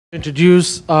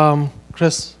Introduce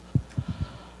Chris.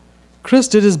 Chris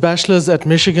did his bachelor's at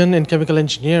Michigan in chemical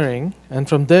engineering, and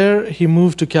from there he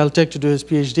moved to Caltech to do his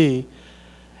PhD.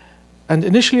 And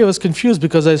initially I was confused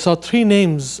because I saw 3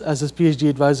 names as his PhD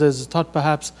advisors. I thought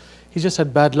perhaps he just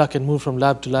had bad luck and moved from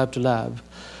lab to lab to lab.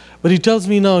 But he tells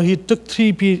me now he took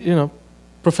 3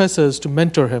 professors to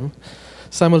mentor him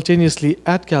simultaneously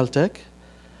at Caltech,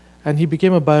 and he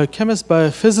became a biochemist,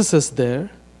 biophysicist there.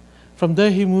 From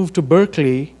there he moved to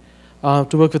Berkeley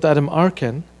to work with Adam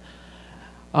Arkin,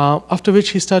 after which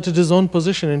he started his own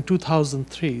position in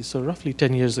 2003, so roughly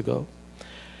 10 years ago.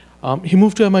 He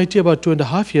moved to MIT about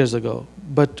 2.5 years ago,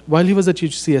 but while he was at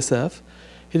UCSF,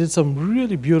 he did some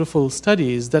really beautiful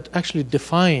studies that actually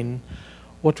define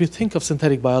what we think of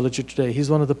synthetic biology today.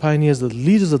 He's one of the pioneers, the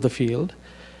leaders of the field,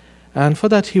 and for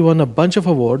that he won a bunch of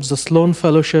awards: the Sloan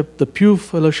Fellowship, the Pew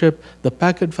Fellowship, the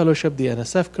Packard Fellowship, the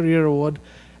NSF Career Award,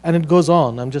 and it goes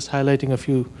on. I'm just highlighting a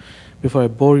few before I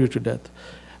bore you to death.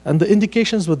 And the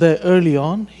indications were there early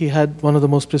on. He had one of the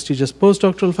most prestigious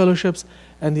postdoctoral fellowships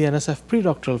and the NSF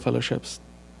predoctoral fellowships.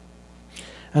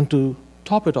 And to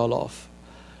top it all off,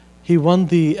 he won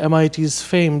the MIT's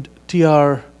famed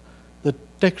the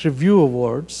Tech Review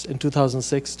Awards in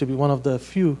 2006 to be one of the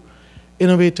few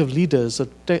innovative leaders, so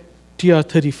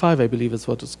TR35 I believe is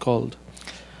what it's called.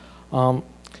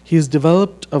 He's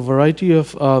developed a variety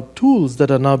of tools that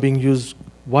are now being used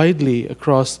widely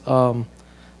across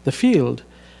the field,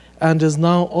 and is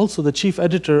now also the chief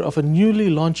editor of a newly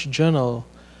launched journal,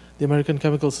 the American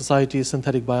Chemical Society's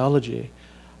Synthetic Biology.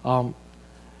 And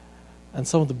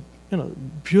some of the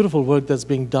beautiful work that's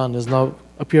being done is now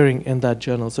appearing in that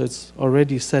journal, so it's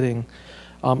already setting,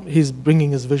 he's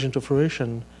bringing his vision to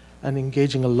fruition and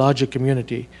engaging a larger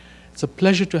community. It's a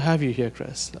pleasure to have you here,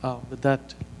 Chris. With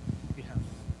that, we have.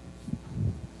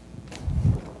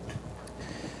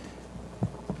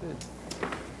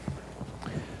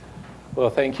 Well,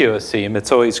 thank you, Asim.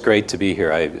 It's always great to be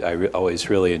here. I always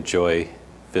really enjoy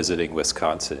visiting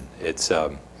Wisconsin. It's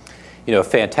a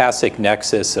fantastic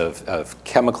nexus of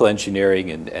chemical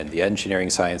engineering and the engineering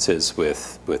sciences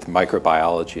with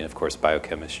microbiology and, of course,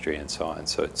 biochemistry and so on.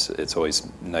 So it's always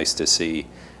nice to see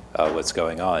what's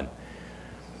going on.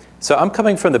 So I'm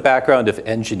coming from the background of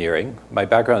engineering. My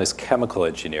background is chemical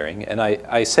engineering, and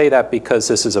I say that because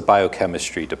this is a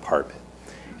biochemistry department.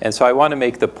 And so I want to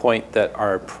make the point that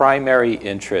our primary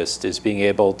interest is being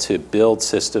able to build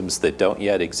systems that don't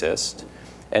yet exist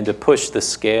and to push the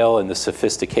scale and the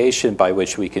sophistication by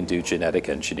which we can do genetic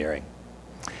engineering.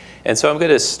 And so I'm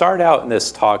going to start out in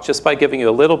this talk just by giving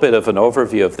you a little bit of an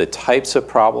overview of the types of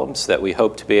problems that we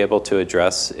hope to be able to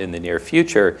address in the near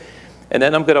future. And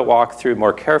then I'm going to walk through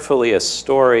more carefully a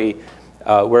story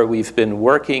where we've been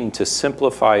working to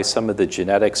simplify some of the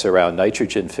genetics around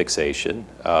nitrogen fixation,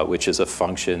 which is a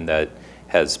function that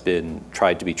has been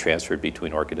tried to be transferred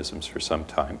between organisms for some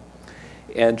time,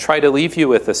 and try to leave you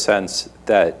with a sense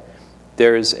that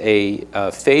there's a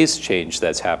phase change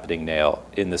that's happening now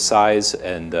in the size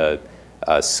and the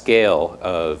scale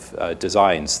of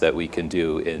designs that we can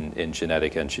do in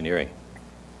genetic engineering.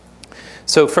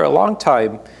 So for a long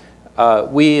time,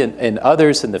 we and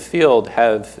others in the field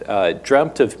have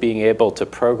dreamt of being able to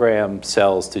program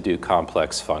cells to do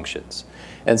complex functions.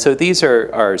 And so these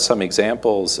are some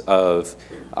examples of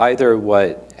either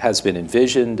what has been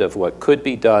envisioned of what could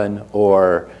be done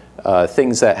or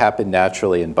things that happen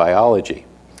naturally in biology.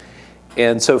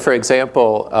 And so, for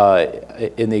example,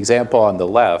 in the example on the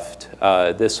left,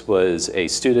 this was a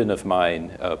student of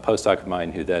mine, a postdoc of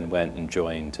mine, who then went and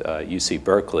joined UC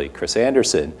Berkeley, Chris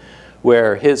Anderson,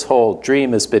 where his whole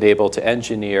dream has been able to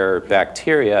engineer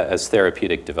bacteria as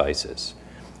therapeutic devices,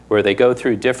 where they go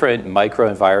through different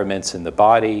microenvironments in the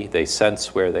body, they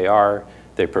sense where they are,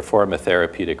 they perform a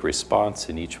therapeutic response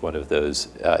in each one of those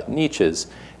niches,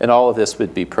 and all of this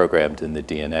would be programmed in the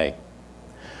DNA.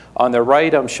 On the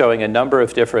right, I'm showing a number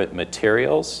of different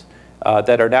materials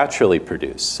that are naturally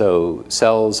produced. So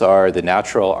cells are the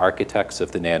natural architects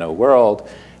of the nano world.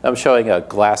 I'm showing a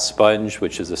glass sponge,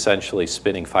 which is essentially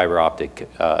spinning fiber optic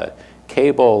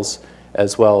cables,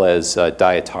 as well as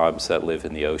diatoms that live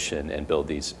in the ocean and build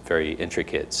these very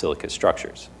intricate silicate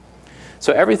structures.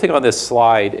 So everything on this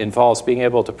slide involves being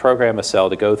able to program a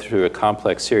cell to go through a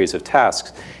complex series of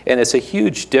tasks, and it's a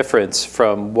huge difference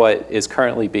from what is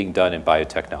currently being done in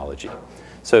biotechnology.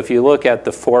 So if you look at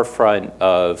the forefront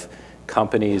of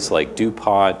companies like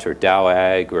DuPont or Dow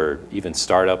Ag, or even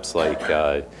startups like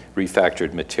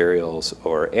Refactored Materials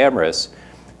or Amyris,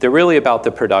 they're really about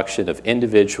the production of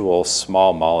individual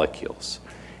small molecules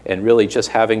and really just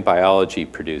having biology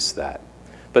produce that.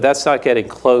 But that's not getting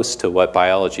close to what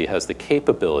biology has the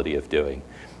capability of doing.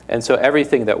 And so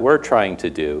everything that we're trying to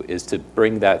do is to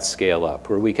bring that scale up,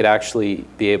 where we could actually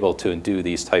be able to do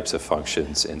these types of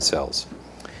functions in cells.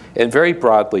 And very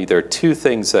broadly, there are two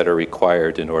things that are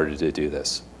required in order to do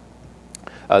this.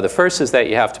 The first is that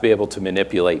you have to be able to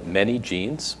manipulate many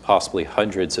genes, possibly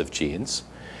hundreds of genes.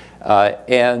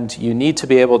 And you need to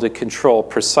be able to control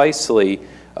precisely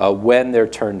when they're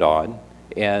turned on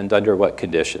and under what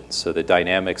conditions, so the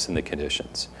dynamics and the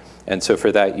conditions. And so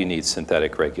for that, you need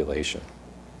synthetic regulation.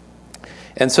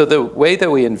 And so the way that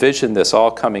we envision this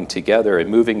all coming together and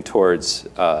moving towards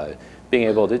being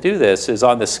able to do this is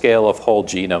on the scale of whole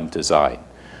genome design,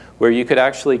 where you could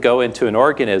actually go into an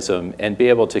organism and be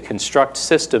able to construct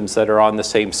systems that are on the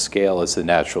same scale as the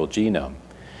natural genome.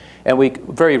 And we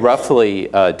very roughly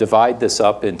divide this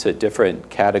up into different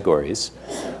categories,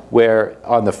 where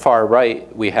on the far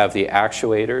right, we have the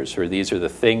actuators, or these are the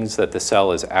things that the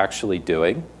cell is actually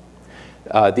doing.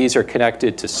 These are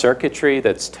connected to circuitry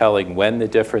that's telling when the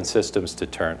different systems to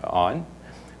turn on,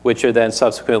 which are then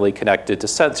subsequently connected to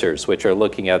sensors, which are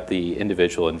looking at the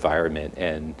individual environment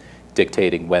and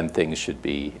dictating when things should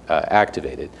be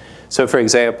activated. So for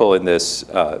example, in this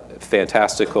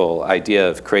fantastical idea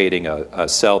of creating a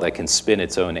cell that can spin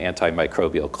its own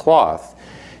antimicrobial cloth,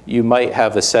 you might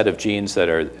have a set of genes that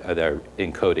are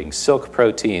encoding silk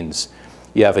proteins.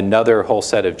 You have another whole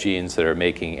set of genes that are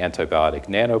making antibiotic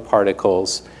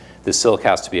nanoparticles. The silk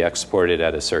has to be exported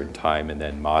at a certain time and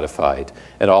then modified.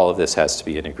 And all of this has to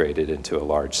be integrated into a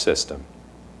large system.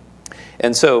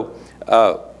 And so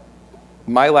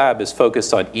my lab is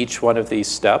focused on each one of these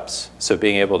steps. So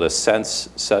being able to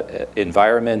sense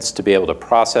environments, to be able to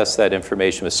process that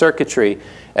information with circuitry,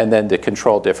 and then to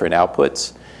control different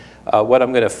outputs. What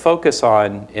I'm going to focus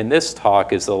on in this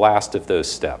talk is the last of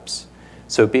those steps.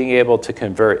 So being able to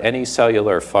convert any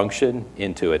cellular function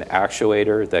into an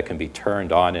actuator that can be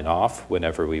turned on and off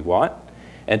whenever we want,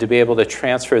 and to be able to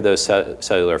transfer those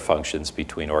cellular functions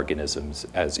between organisms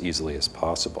as easily as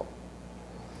possible.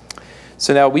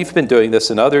 So now we've been doing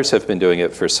this, and others have been doing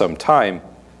it for some time,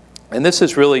 and this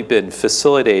has really been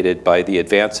facilitated by the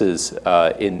advances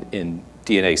in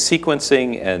DNA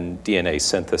sequencing and DNA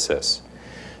synthesis.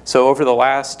 So over the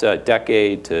last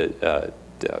decade to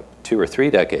 2 or 3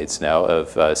 decades now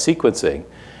of sequencing,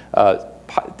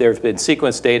 there have been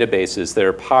sequence databases that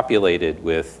are populated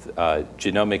with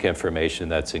genomic information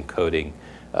that's encoding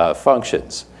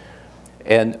functions.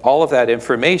 And all of that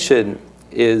information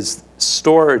is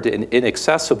stored and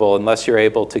inaccessible unless you're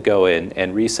able to go in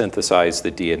and resynthesize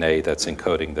the DNA that's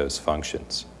encoding those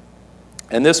functions.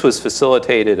 And this was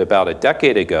facilitated about a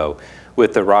decade ago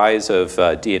with the rise of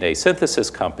DNA synthesis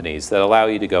companies that allow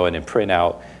you to go in and print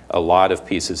out a lot of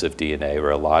pieces of DNA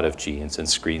or a lot of genes and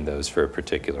screen those for a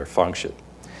particular function.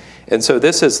 And so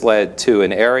this has led to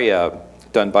an area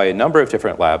done by a number of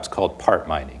different labs called part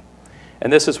mining.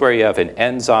 And this is where you have an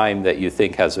enzyme that you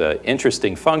think has an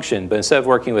interesting function, but instead of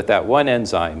working with that one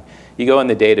enzyme, you go in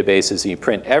the databases and you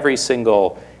print every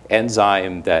single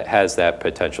enzyme that has that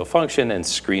potential function and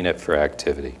screen it for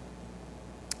activity.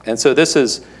 And so this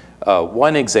is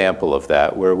one example of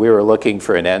that, where we were looking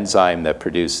for an enzyme that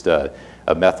produced a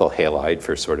methyl halide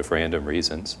for sort of random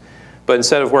reasons. But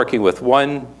instead of working with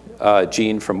one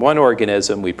gene from one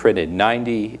organism, we printed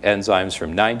 90 enzymes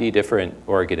from 90 different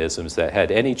organisms that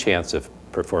had any chance of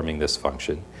performing this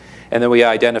function. And then we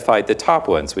identified the top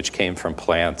ones, which came from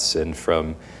plants and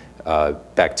from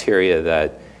bacteria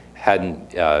that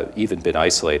hadn't even been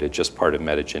isolated, just part of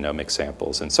metagenomic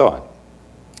samples and so on.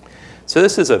 So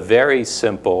this is a very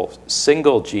simple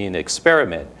single gene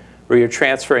experiment where you're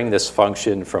transferring this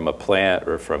function from a plant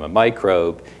or from a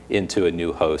microbe into a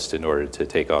new host in order to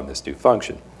take on this new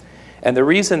function. And the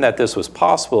reason that this was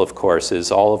possible, of course,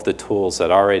 is all of the tools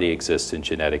that already exist in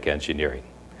genetic engineering.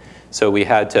 So we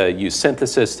had to use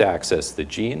synthesis to access the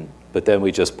gene, but then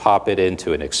we just pop it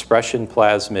into an expression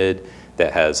plasmid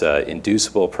that has an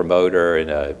inducible promoter and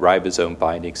a ribosome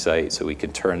binding site, so we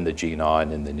can turn the gene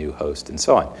on in the new host and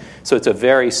so on. So it's a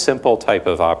very simple type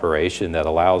of operation that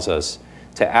allows us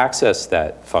to access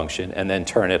that function and then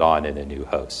turn it on in a new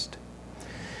host.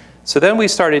 So then we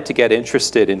started to get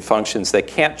interested in functions that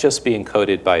can't just be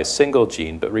encoded by a single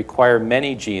gene, but require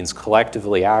many genes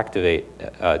collectively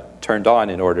turned on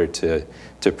in order to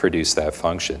produce that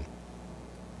function.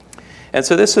 And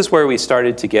so this is where we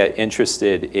started to get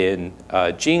interested in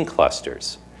gene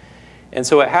clusters. And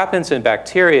so what happens in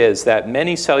bacteria is that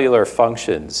many cellular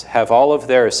functions have all of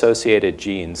their associated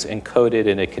genes encoded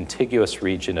in a contiguous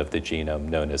region of the genome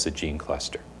known as a gene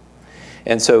cluster.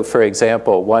 And so, for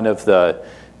example, one of the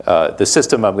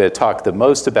system I'm going to talk the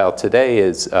most about today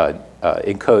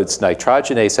encodes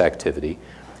nitrogenase activity.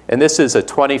 And this is a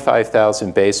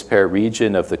 25,000 base pair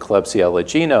region of the Klebsiella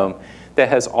genome that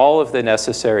has all of the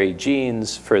necessary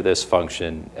genes for this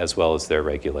function as well as their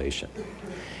regulation.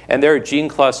 And there are gene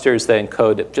clusters that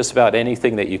encode just about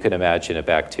anything that you can imagine a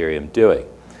bacterium doing.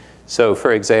 So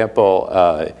for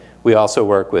example, we also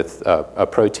work with a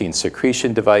protein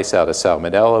secretion device out of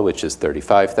Salmonella, which is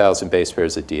 35,000 base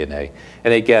pairs of DNA.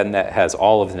 And again, that has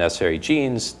all of the necessary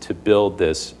genes to build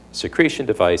this secretion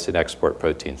device and export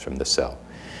proteins from the cell.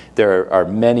 There are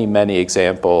many, many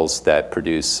examples that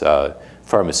produce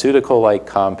pharmaceutical-like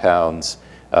compounds,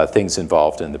 things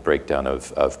involved in the breakdown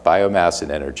of biomass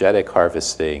and energetic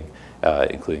harvesting,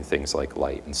 including things like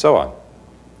light and so on.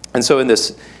 And so in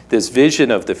this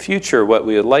vision of the future, what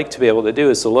we would like to be able to do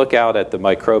is to look out at the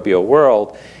microbial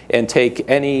world and take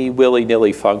any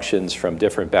willy-nilly functions from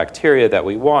different bacteria that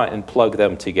we want and plug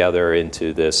them together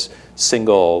into this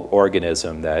single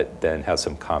organism that then has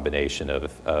some combination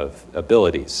of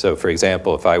abilities. So for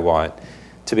example, if I want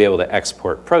to be able to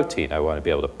export protein, I want to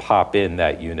be able to pop in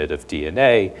that unit of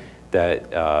DNA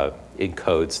that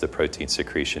encodes the protein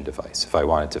secretion device. If I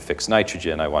wanted to fix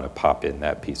nitrogen, I want to pop in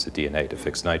that piece of DNA to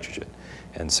fix nitrogen,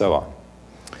 and so on.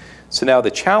 So now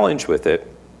the challenge with it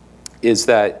is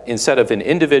that instead of an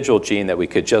individual gene that we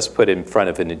could just put in front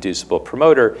of an inducible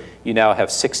promoter, you now have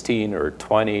 16 or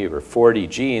 20 or 40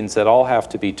 genes that all have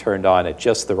to be turned on at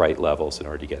just the right levels in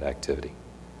order to get activity.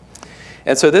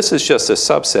 And so this is just a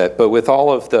subset, but with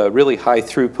all of the really high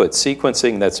throughput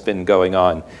sequencing that's been going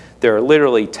on, there are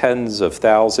literally tens of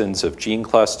thousands of gene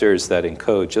clusters that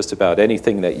encode just about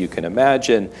anything that you can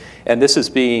imagine. And this is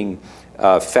being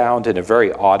found in a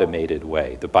very automated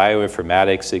way. The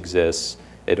bioinformatics exists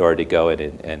in order to go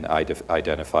in and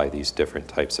identify these different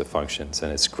types of functions.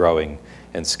 And it's growing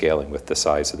and scaling with the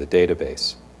size of the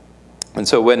database. And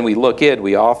so when we look in,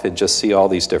 we often just see all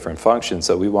these different functions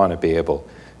that we want to be able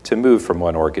to move from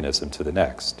one organism to the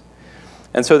next.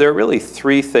 And so there are really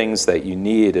three things that you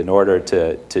need in order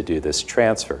to do this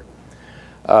transfer.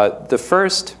 The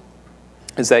first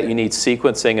is that you need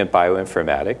sequencing and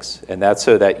bioinformatics, and that's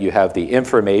so that you have the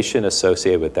information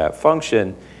associated with that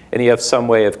function, and you have some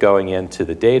way of going into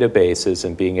the databases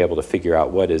and being able to figure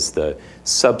out what is the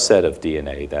subset of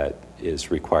DNA that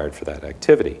is required for that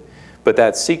activity. But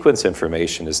that sequence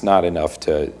information is not enough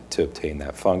to obtain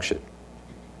that function.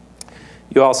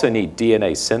 You also need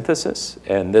DNA synthesis,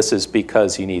 and this is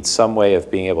because you need some way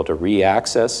of being able to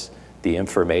re-access the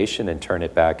information and turn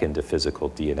it back into physical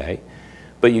DNA.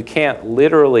 But you can't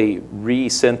literally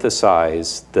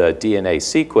re-synthesize the DNA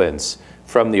sequence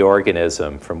from the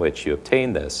organism from which you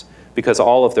obtain this, because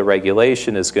all of the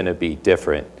regulation is going to be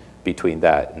different between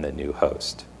that and the new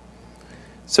host.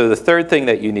 So the third thing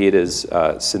that you need is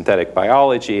synthetic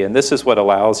biology, and this is what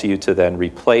allows you to then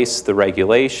replace the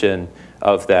regulation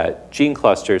of that gene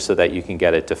cluster so that you can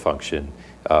get it to function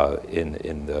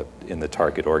in the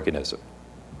target organism.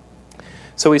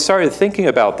 So we started thinking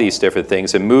about these different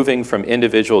things and moving from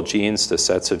individual genes to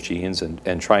sets of genes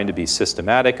and trying to be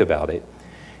systematic about it.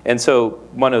 And so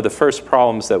one of the first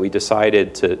problems that we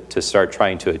decided to start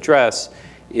trying to address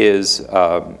is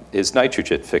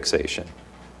nitrogen fixation.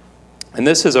 And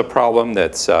this is a problem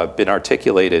that's been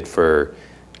articulated for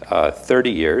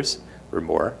 30 years or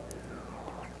more,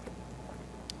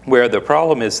 where the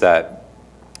problem is that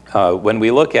when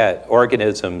we look at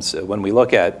organisms, when we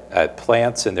look at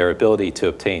plants and their ability to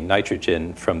obtain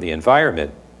nitrogen from the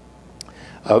environment,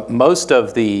 most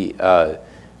of the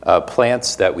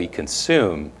plants that we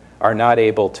consume are not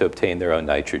able to obtain their own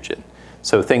nitrogen.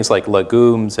 So things like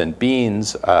legumes and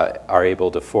beans are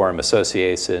able to form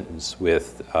associations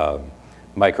with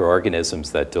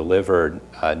microorganisms that deliver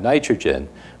nitrogen,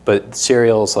 but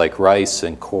cereals like rice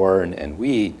and corn and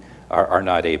wheat are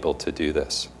not able to do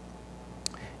this.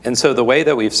 And so the way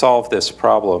that we've solved this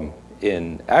problem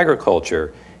in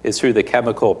agriculture is through the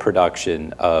chemical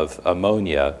production of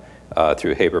ammonia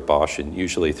through Haber-Bosch, and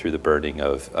usually through the burning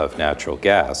of natural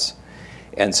gas.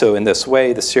 And so in this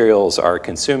way, the cereals are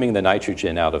consuming the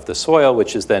nitrogen out of the soil,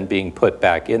 which is then being put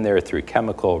back in there through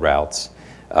chemical routes.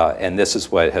 And this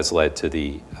is what has led to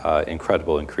the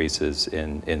incredible increases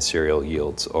in cereal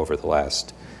yields over the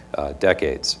last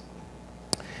decades.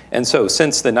 And so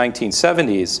since the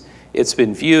 1970s, it's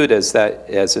been viewed as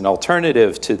an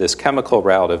alternative to this chemical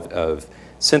route of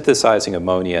synthesizing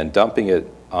ammonia and dumping it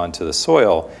onto the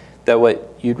soil, that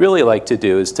what you'd really like to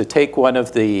do is to take one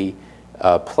of the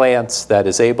plants that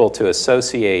is able to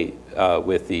associate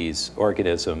with these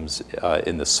organisms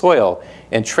in the soil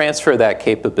and transfer that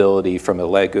capability from a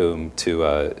legume to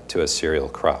a cereal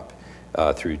crop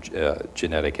through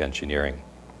genetic engineering.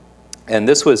 And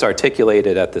this was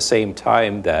articulated at the same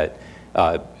time that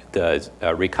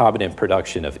recombinant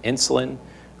production of insulin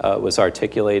was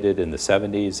articulated in the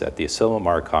 70s at the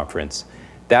Asilomar conference.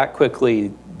 That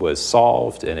quickly was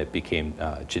solved, and it became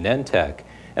Genentech.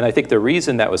 And I think the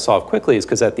reason that was solved quickly is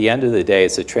because at the end of the day,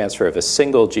 it's a transfer of a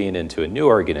single gene into a new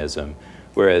organism,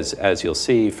 whereas, as you'll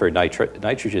see, for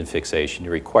nitrogen fixation,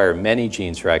 you require many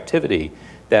genes for activity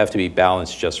that have to be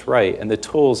balanced just right, and the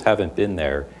tools haven't been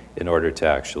there in order to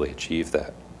actually achieve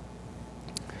that.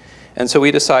 And so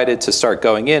we decided to start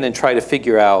going in and try to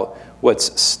figure out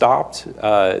what's stopped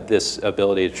this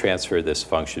ability to transfer this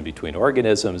function between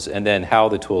organisms, and then how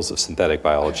the tools of synthetic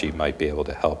biology might be able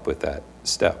to help with that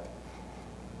step.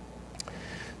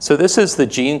 So this is the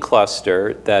gene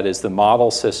cluster that is the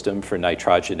model system for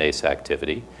nitrogenase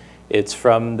activity. It's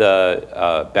from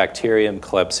the bacterium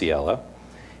Klebsiella.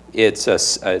 It's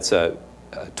a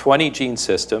 20 gene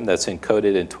system that's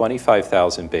encoded in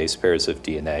 25,000 base pairs of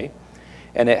DNA.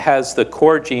 And it has the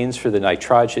core genes for the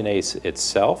nitrogenase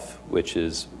itself, which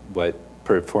is what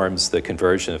performs the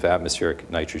conversion of atmospheric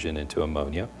nitrogen into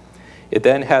ammonia. It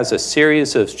then has a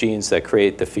series of genes that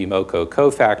create the FeMoco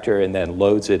cofactor and then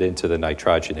loads it into the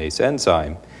nitrogenase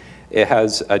enzyme. It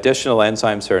has additional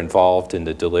enzymes that are involved in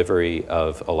the delivery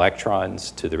of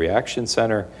electrons to the reaction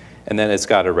center. And then it's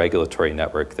got a regulatory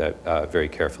network that very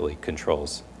carefully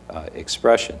controls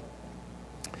expression.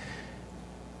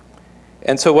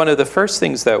 And so one of the first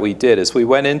things that we did is we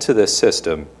went into this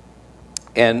system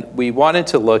and we wanted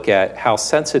to look at how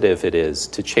sensitive it is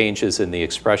to changes in the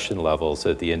expression levels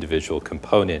of the individual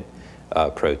component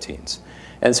proteins.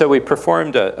 And so we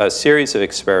performed a series of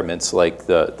experiments like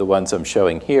the ones I'm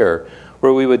showing here,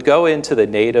 where we would go into the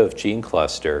native gene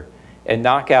cluster and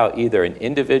knock out either an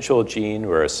individual gene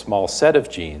or a small set of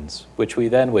genes, which we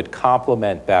then would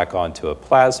complement back onto a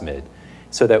plasmid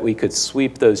so that we could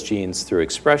sweep those genes through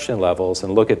expression levels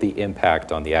and look at the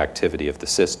impact on the activity of the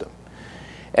system.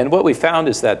 And what we found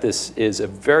is that this is a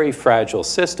very fragile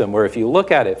system where if you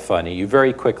look at it funny, you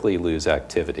very quickly lose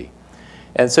activity.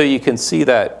 And so you can see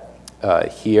that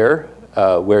here,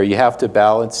 where you have to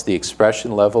balance the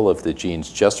expression level of the genes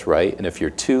just right. And if you're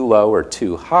too low or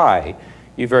too high,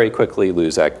 you very quickly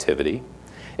lose activity.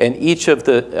 And each of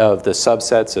the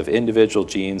subsets of individual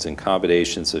genes and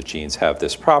combinations of genes have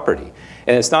this property.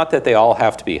 And it's not that they all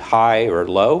have to be high or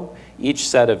low. Each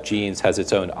set of genes has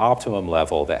its own optimum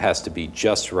level that has to be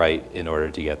just right in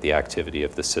order to get the activity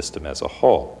of the system as a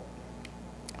whole.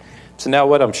 So now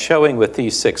what I'm showing with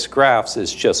these 6 graphs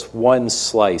is just one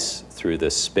slice through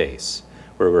this space,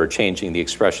 where we're changing the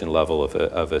expression level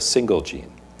of a single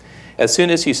gene. As soon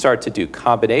as you start to do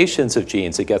combinations of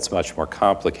genes, it gets much more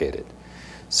complicated.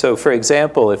 So for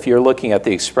example, if you're looking at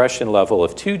the expression level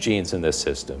of 2 genes in this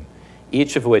system,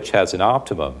 each of which has an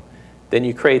optimum, then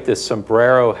you create this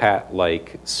sombrero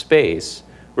hat-like space,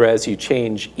 whereas you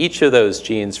change each of those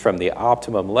genes from the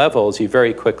optimum levels, you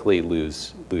very quickly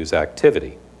lose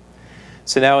activity.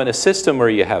 So now in a system where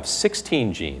you have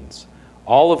 16 genes,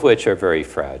 all of which are very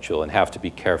fragile and have to be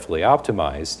carefully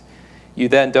optimized, you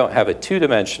then don't have a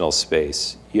 2-dimensional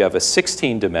space, you have a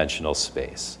 16-dimensional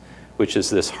space, which is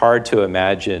this hard to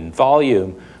imagine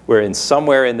volume, where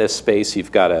somewhere in this space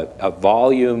you've got a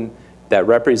volume that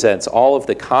represents all of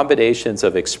the combinations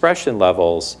of expression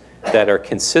levels that are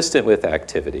consistent with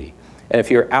activity. And if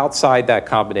you're outside that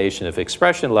combination of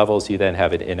expression levels, you then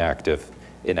have an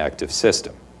inactive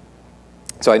system.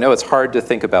 So I know it's hard to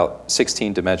think about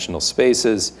 16-dimensional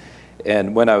spaces.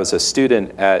 And when I was a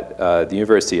student at the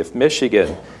University of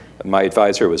Michigan, my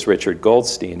advisor was Richard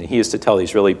Goldstein, and he used to tell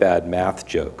these really bad math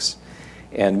jokes.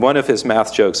 And one of his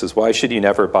math jokes is, why should you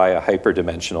never buy a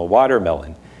hyperdimensional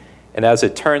watermelon? And as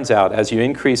it turns out, as you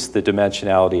increase the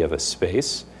dimensionality of a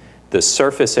space, the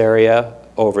surface area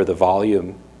over the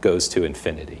volume goes to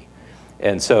infinity.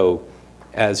 And so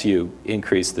as you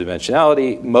increase the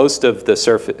dimensionality, most of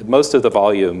the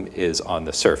volume is on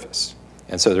the surface.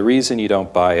 And so the reason you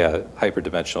don't buy a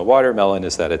hyperdimensional watermelon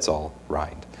is that it's all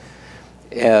rind.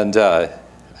 And I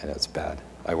know it's bad,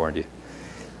 I warned you.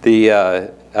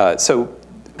 So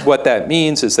what that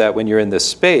means is that when you're in this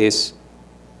space,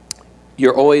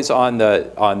 you're always on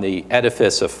the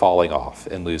edifice of falling off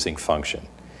and losing function.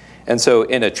 And so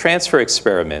in a transfer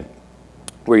experiment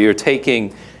where you're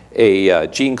taking a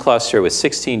gene cluster with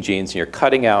 16 genes and you're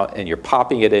cutting out and you're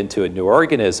popping it into a new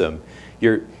organism,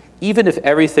 even if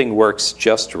everything works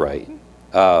just right,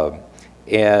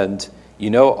 and you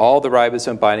know all the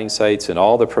ribosome binding sites and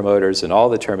all the promoters and all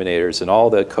the terminators and all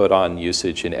the codon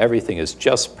usage and everything is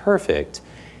just perfect,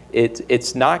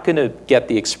 it's not going to get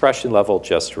the expression level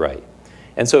just right.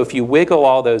 And so if you wiggle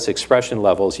all those expression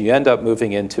levels, you end up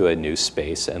moving into a new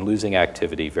space and losing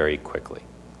activity very quickly.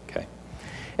 Okay?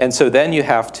 And so then you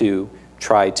have to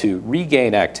try to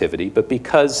regain activity, but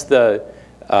because the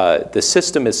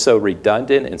system is so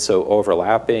redundant and so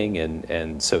overlapping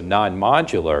and so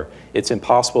non-modular, it's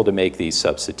impossible to make these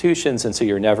substitutions, and so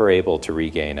you're never able to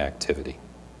regain activity.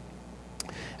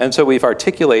 And so we've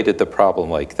articulated the problem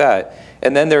like that,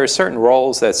 and then there are certain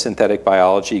roles that synthetic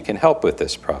biology can help with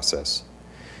this process.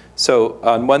 So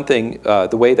on one thing,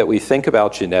 the way that we think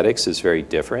about genetics is very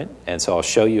different, and so I'll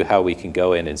show you how we can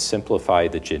go in and simplify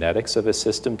the genetics of a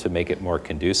system to make it more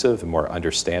conducive and more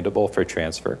understandable for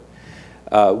transfer.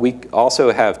 We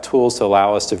also have tools to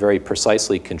allow us to very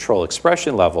precisely control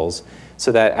expression levels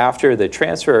so that after the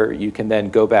transfer, you can then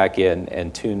go back in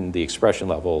and tune the expression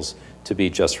levels to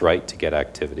be just right to get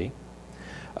activity.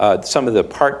 Some of the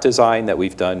part design that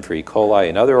we've done for E. coli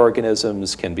and other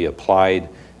organisms can be applied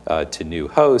to new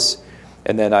hosts.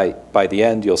 And then by the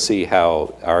end, you'll see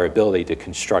how our ability to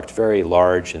construct very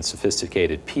large and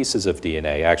sophisticated pieces of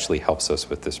DNA actually helps us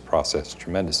with this process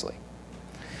tremendously.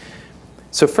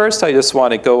 So first, I just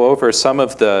want to go over some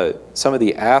of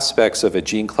the aspects of a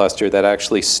gene cluster that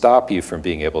actually stop you from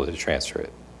being able to transfer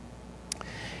it.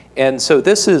 And so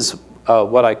this is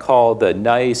what I call the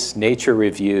nice Nature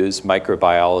Reviews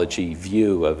microbiology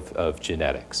view of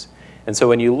genetics. And so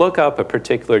when you look up a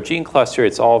particular gene cluster,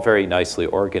 it's all very nicely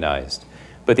organized.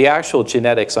 But the actual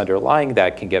genetics underlying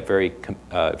that can get very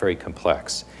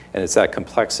complex. And it's that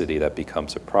complexity that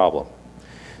becomes a problem.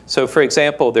 So for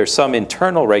example, there's some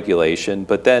internal regulation,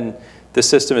 but then the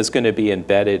system is going to be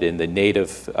embedded in the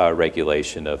native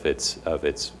regulation of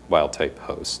its wild type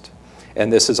host.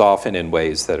 And this is often in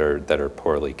ways that are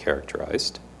poorly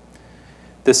characterized.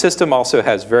 The system also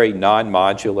has very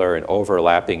non-modular and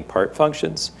overlapping part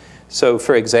functions. So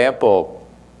for example,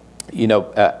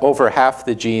 over half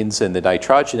the genes in the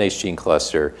nitrogenase gene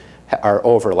cluster are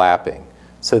overlapping,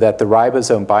 so that the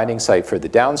ribosome binding site for the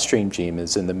downstream gene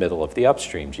is in the middle of the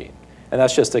upstream gene. And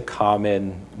that's just a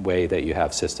common way that you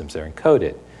have systems that are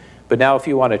encoded. But now if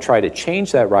you want to try to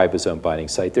change that ribosome binding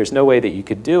site, there's no way that you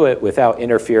could do it without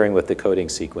interfering with the coding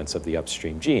sequence of the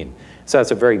upstream gene. So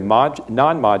that's a very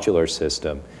non-modular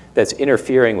system that's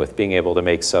interfering with being able to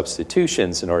make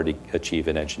substitutions in order to achieve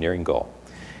an engineering goal.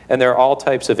 And there are all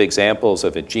types of examples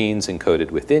of genes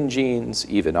encoded within genes,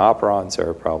 even operons are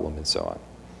a problem, and so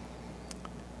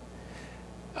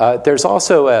on. There's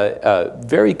also a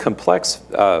very complex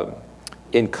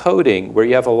encoding where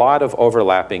you have a lot of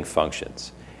overlapping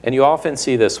functions. And you often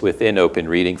see this within open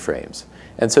reading frames.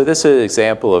 And so this is an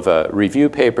example of a review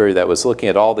paper that was looking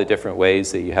at all the different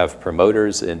ways that you have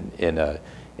promoters in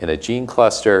a gene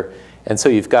cluster. And so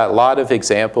you've got a lot of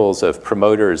examples of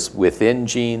promoters within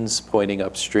genes pointing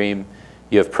upstream.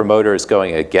 You have promoters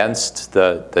going against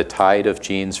the tide of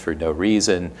genes for no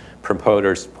reason,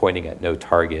 promoters pointing at no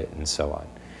target, and so on.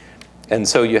 And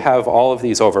so you have all of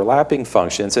these overlapping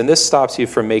functions, and this stops you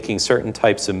from making certain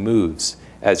types of moves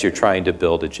as you're trying to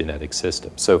build a genetic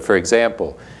system. So for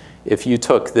example, if you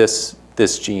took this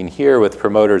gene here with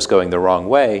promoters going the wrong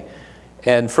way,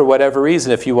 and for whatever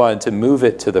reason, if you wanted to move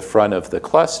it to the front of the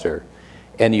cluster,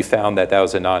 and you found that that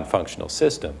was a non-functional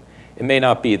system, it may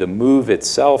not be the move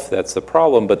itself that's the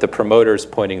problem, but the promoters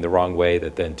pointing the wrong way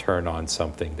that then turn on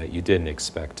something that you didn't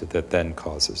expect that then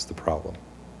causes the problem.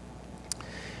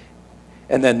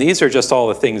 And then these are just all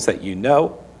the things that you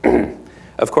know.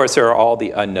 Of course, there are all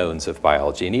the unknowns of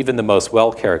biology, and even the most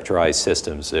well-characterized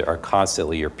systems are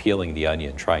constantly, you're peeling the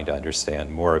onion, trying to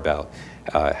understand more about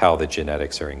how the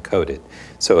genetics are encoded.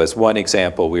 So as one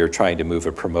example, we were trying to move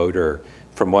a promoter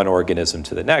from one organism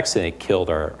to the next, and it killed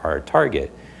our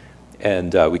target.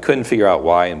 And we couldn't figure out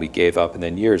why, and we gave up. And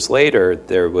then years later,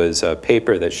 there was a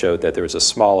paper that showed that there was a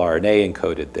small RNA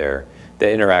encoded there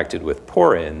that interacted with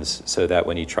porins, so that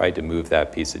when you tried to move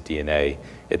that piece of DNA,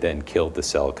 it then killed the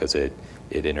cell because it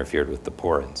interfered with the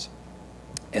porins.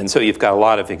 And so you've got a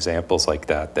lot of examples like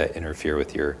that that interfere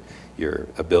with your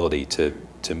ability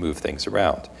to move things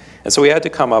around. And so we had to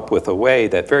come up with a way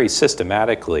that very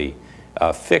systematically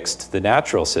fixed the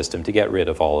natural system to get rid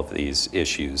of all of these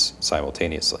issues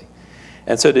simultaneously.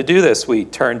 And so to do this, we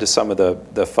turned to some of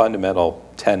the fundamental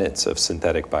tenets of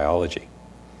synthetic biology.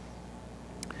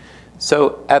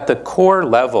 So at the core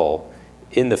level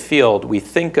in the field, we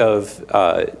think of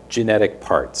genetic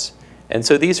parts. And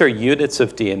so these are units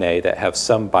of DNA that have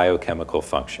some biochemical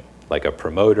function, like a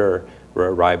promoter or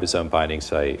a ribosome binding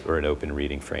site or an open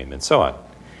reading frame and so on.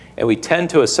 And we tend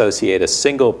to associate a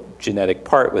single genetic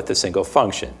part with a single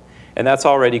function. And that's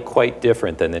already quite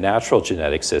different than the natural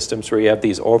genetic systems where you have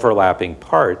these overlapping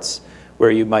parts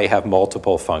where you might have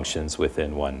multiple functions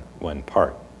within one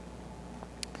part.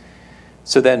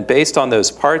 So then based on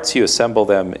those parts, you assemble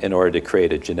them in order to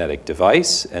create a genetic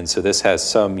device. And so this has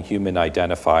some human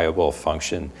identifiable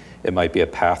function. It might be a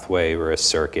pathway or a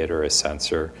circuit or a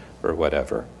sensor or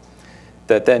whatever.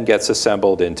 That then gets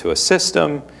assembled into a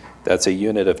system that's a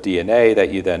unit of DNA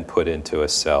that you then put into a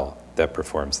cell that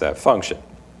performs that function.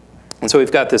 And so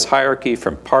we've got this hierarchy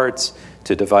from parts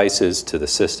to devices to the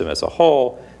system as a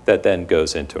whole that then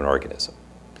goes into an organism.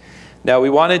 Now,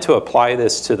 we wanted to apply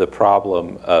this to the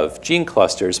problem of gene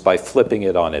clusters by flipping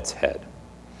it on its head.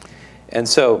 And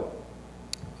so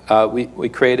we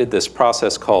created this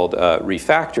process called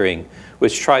refactoring,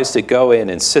 which tries to go in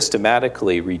and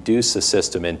systematically reduce the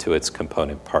system into its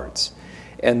component parts.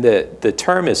 And the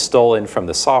term is stolen from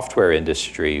the software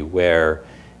industry, where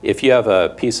if you have a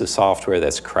piece of software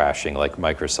that's crashing, like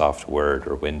Microsoft Word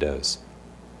or Windows,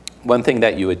 one thing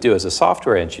that you would do as a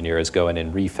software engineer is go in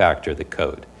and refactor the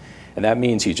code. And that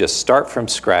means you just start from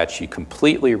scratch, you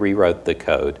completely rewrote the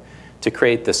code to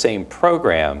create the same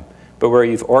program, but where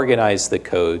you've organized the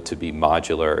code to be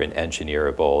modular and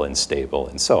engineerable and stable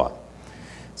and so on.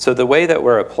 So the way that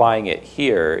we're applying it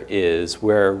here is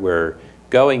where we're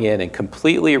going in and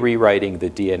completely rewriting the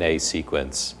DNA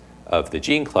sequence of the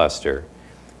gene cluster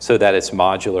so that it's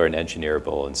modular and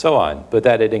engineerable and so on, but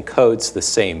that it encodes the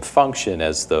same function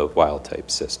as the wild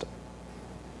type system.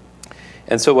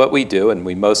 And so what we do, and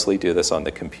we mostly do this on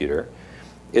the computer,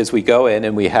 is we go in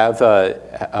and we have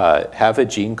a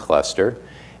gene cluster,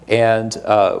 and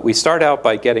we start out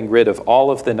by getting rid of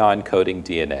all of the non-coding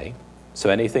DNA. So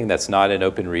anything that's not an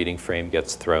open reading frame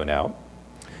gets thrown out.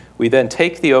 We then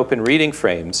take the open reading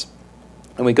frames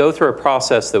and we go through a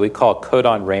process that we call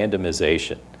codon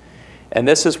randomization. And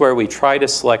this is where we try to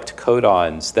select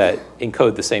codons that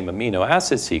encode the same amino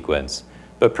acid sequence,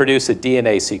 but produce a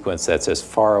DNA sequence that's as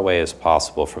far away as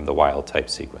possible from the wild type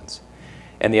sequence.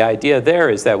 And the idea there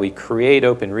is that we create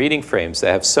open reading frames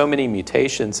that have so many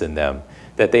mutations in them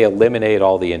that they eliminate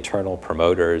all the internal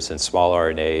promoters and small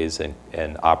RNAs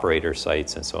and operator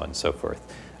sites and so on and so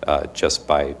forth, just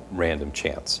by random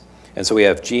chance. And so we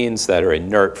have genes that are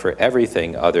inert for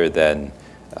everything other than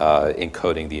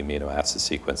encoding the amino acid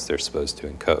sequence they're supposed to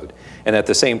encode. And at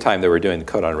the same time that we're doing the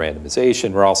codon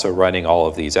randomization, we're also running all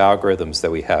of these algorithms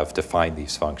that we have to find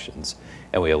these functions,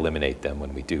 and we eliminate them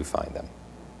when we do find them.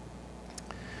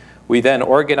 We then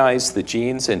organize the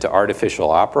genes into artificial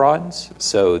operons.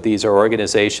 So these are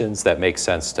organizations that make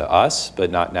sense to us,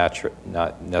 but not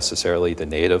necessarily the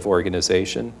native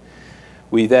organization.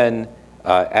 We then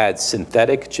add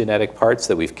synthetic genetic parts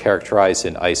that we've characterized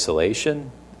in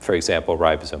isolation, for example,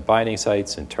 ribosome binding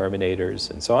sites and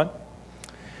terminators and so on.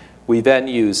 We then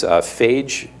use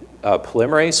phage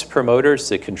polymerase promoters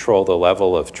to control the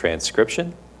level of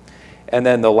transcription. And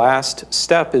then the last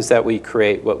step is that we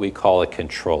create what we call a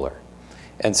controller.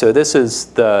 And so this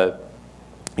is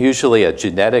usually a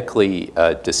genetically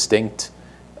distinct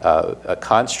a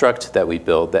construct that we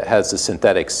build that has the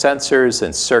synthetic sensors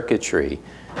and circuitry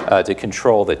to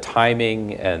control the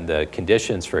timing and the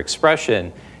conditions for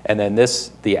expression. And then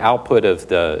the output of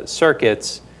the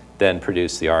circuits then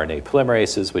produce the RNA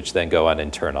polymerases, which then go on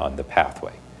and turn on the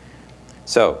pathway.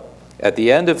 So at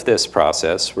the end of this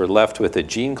process, we're left with a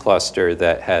gene cluster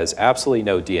that has absolutely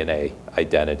no DNA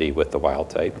identity with the wild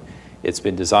type. It's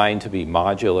been designed to be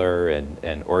modular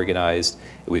and organized.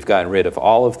 We've gotten rid of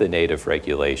all of the native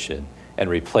regulation and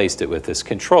replaced it with this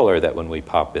controller that when we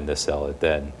pop in the cell, it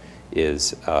then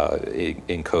it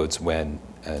encodes when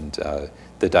and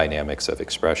the dynamics of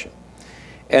expression.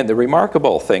 And the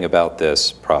remarkable thing about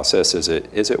this process is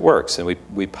it works, and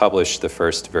we published the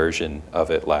first version of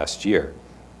it last year.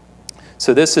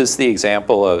 So this is the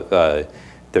example of the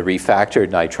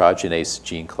refactored nitrogenase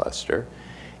gene cluster.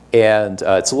 And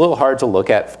it's a little hard to look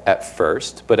at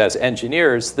first, but as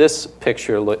engineers, this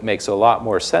picture makes a lot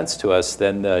more sense to us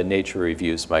than the Nature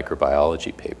Reviews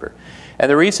microbiology paper.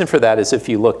 And the reason for that is if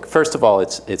you look, first of all,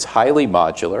 it's highly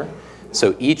modular.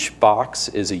 So each box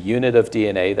is a unit of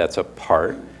DNA that's a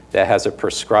part that has a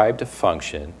prescribed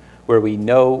function where we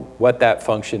know what that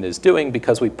function is doing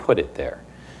because we put it there.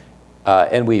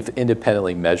 And we've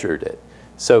independently measured it.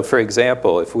 So for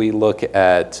example, if we look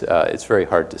at, it's very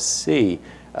hard to see,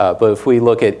 but if we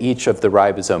look at each of the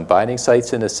ribosome binding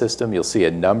sites in a system, you'll see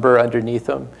a number underneath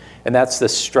them. And that's the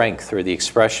strength or the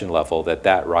expression level that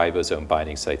ribosome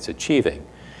binding site's achieving.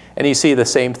 And you see the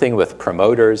same thing with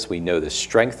promoters. We know the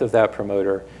strength of that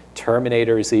promoter.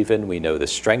 Terminators even, we know the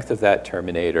strength of that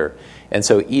terminator. And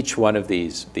so each one of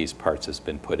these parts has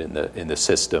been put in the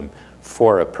system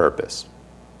for a purpose.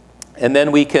 And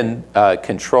then we can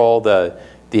control the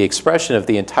expression of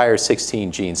the entire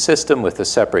 16 gene system with a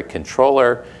separate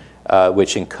controller,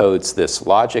 which encodes this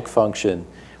logic function.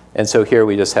 And so here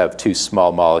we just have two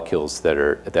small molecules that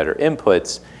are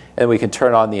inputs, and we can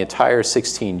turn on the entire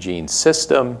 16-gene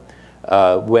system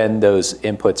when those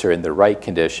inputs are in the right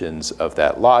conditions of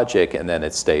that logic, and then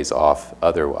it stays off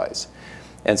otherwise.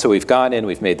 And so we've gone in,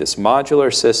 we've made this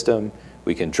modular system.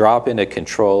 We can drop in a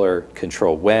controller,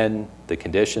 control when, the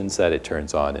conditions that it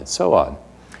turns on, and so on.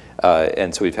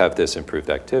 And so we have this improved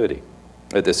activity,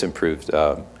 or this improved,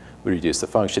 we reduce the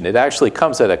function. It actually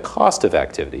comes at a cost of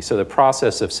activity. So the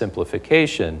process of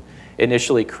simplification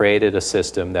initially created a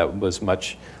system that was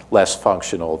much less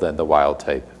functional than the wild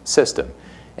type system.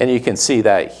 And you can see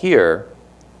that here,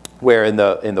 where in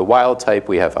the wild type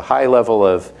we have a high level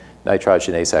of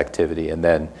nitrogenase activity, and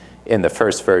then in the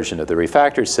first version of the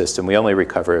refactored system, we only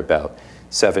recover about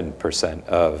 7%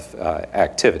 of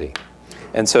activity.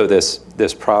 And so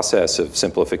this process of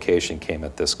simplification came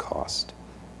at this cost.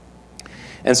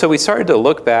 And so we started to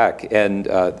look back, and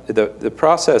the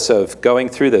process of going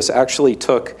through this actually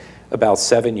took about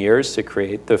 7 years to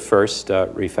create the first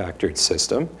refactored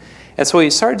system. And so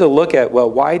we started to look at, well,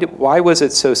 why was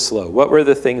it so slow? What were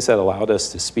the things that allowed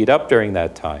us to speed up during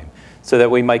that time so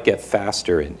that we might get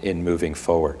faster in moving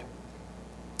forward?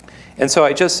 And so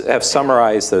I just have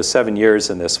summarized those 7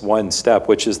 years in this one step,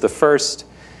 which is the first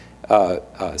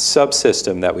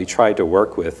subsystem that we tried to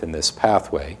work with in this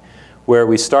pathway, where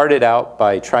we started out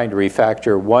by trying to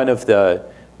refactor one of the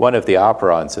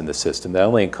operons in the system that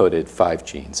only encoded 5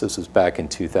 genes. This was back in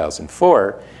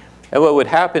 2004. And what would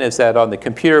happen is that on the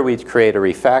computer, we'd create a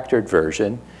refactored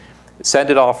version, send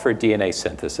it off for DNA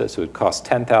synthesis. It would cost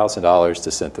 $10,000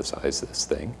 to synthesize this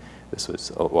thing. This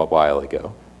was a while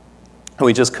ago. And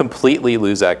we just completely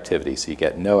lose activity, so you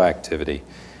get no activity.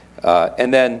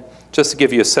 And then, just to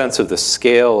give you a sense of the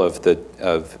scale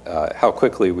of how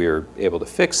quickly we were able to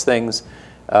fix things,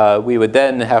 we would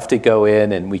then have to go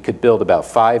in, and we could build about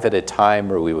 5 at a time,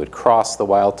 where we would cross the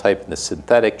wild type and the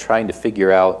synthetic, trying to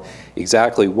figure out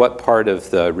exactly what part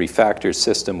of the refactor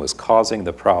system was causing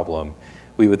the problem.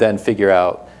 We would then figure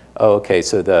out, oh, okay,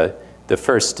 so the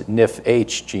first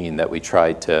NIF-H gene that we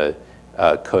tried to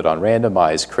code on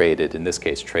randomize created, in this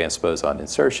case, transpose on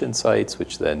insertion sites,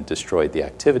 which then destroyed the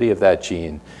activity of that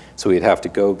gene. So we'd have to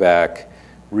go back,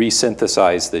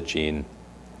 resynthesize the gene,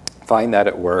 find that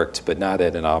it worked, but not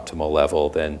at an optimal level,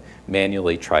 then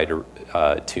manually try to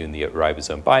tune the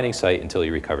ribosome binding site until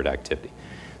you recovered activity.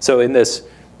 So in this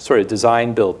sort of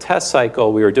design, build, test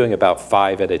cycle, we were doing about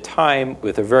 5 at a time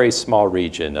with a very small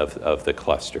region of the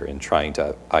cluster and trying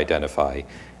to identify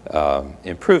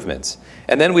improvements.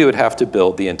 And then we would have to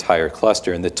build the entire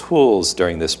cluster, and the tools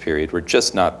during this period were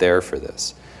just not there for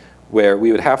this, where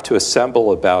we would have to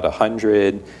assemble about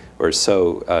 100 or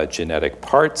so genetic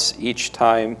parts each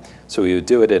time. So we would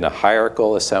do it in a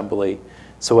hierarchical assembly.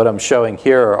 So what I'm showing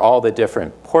here are all the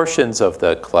different portions of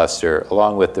the cluster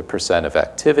along with the percent of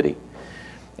activity.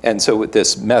 And so with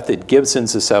this method,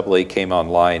 Gibson's assembly came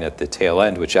online at the tail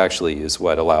end, which actually is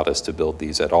what allowed us to build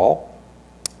these at all.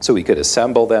 So we could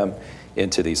assemble them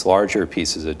into these larger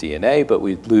pieces of DNA, but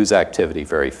we'd lose activity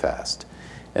very fast.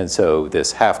 And so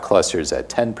this half cluster is at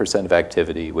 10% of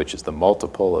activity, which is the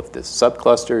multiple of the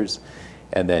subclusters.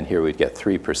 And then here we'd get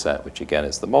 3%, which again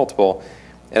is the multiple.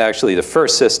 And actually the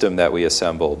first system that we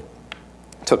assembled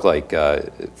took like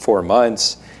 4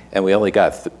 months, and we only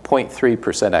got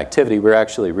 0.3% activity. We were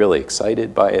actually really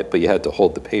excited by it, but you had to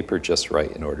hold the paper just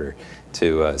right in order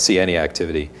to see any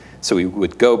activity. So we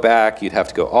would go back, you'd have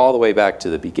to go all the way back to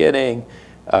the beginning,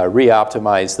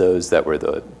 re-optimize those that were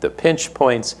the pinch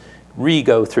points,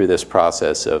 re-go through this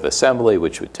process of assembly,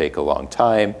 which would take a long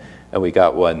time, and we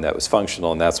got one that was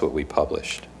functional, and that's what we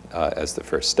published as the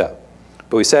first step.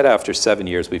 But we said after 7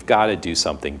 years, we've got to do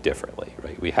something differently,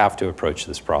 right? We have to approach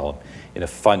this problem in a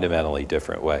fundamentally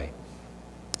different way.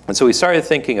 And so we started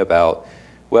thinking about,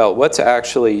 well, what's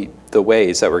actually the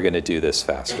ways that we're going to do this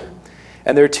faster?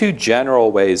 And there are 2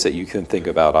 general ways that you can think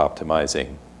about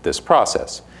optimizing this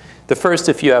process. The first,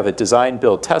 if you have a design,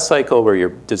 build, test cycle where you're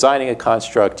designing a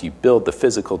construct, you build the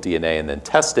physical DNA and then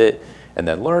test it and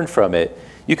then learn from it,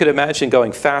 you could imagine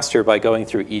going faster by going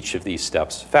through each of these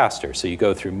steps faster. So you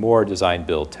go through more design,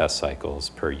 build, test cycles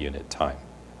per unit time.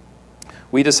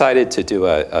 We decided to do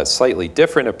a slightly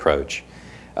different approach.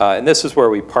 And this is where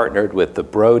we partnered with the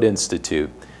Broad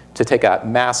Institute to take a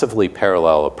massively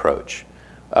parallel approach,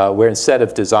 where instead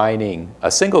of designing a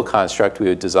single construct, we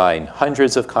would design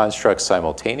hundreds of constructs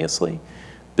simultaneously,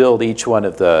 build each one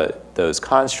of those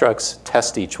constructs,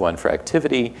 test each one for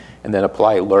activity, and then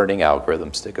apply learning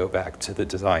algorithms to go back to the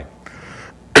design.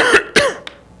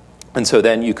 And so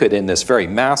then you could, in this very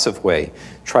massive way,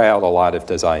 try out a lot of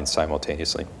designs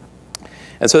simultaneously.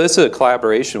 And so this is a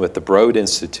collaboration with the Broad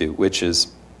Institute, which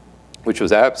is which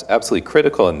was absolutely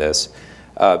critical in this,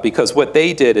 because what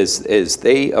they did is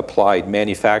they applied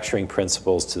manufacturing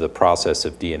principles to the process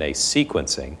of DNA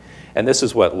sequencing. And this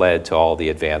is what led to all the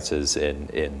advances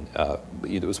it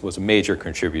was a major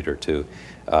contributor to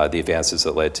the advances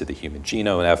that led to the human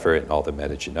genome effort and all the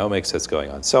metagenomics that's going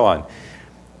on, and so on.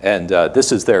 And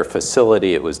this is their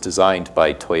facility. It was designed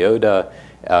by Toyota,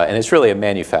 and it's really a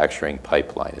manufacturing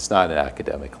pipeline. It's not an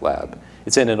academic lab.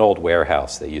 It's in an old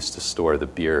warehouse. They used to store the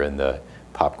beer and the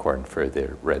popcorn for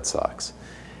their Red Sox.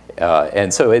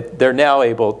 And so they're now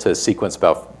able to sequence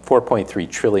about 4.3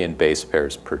 trillion base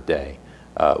pairs per day,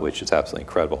 which is absolutely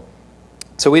incredible.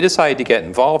 So we decided to get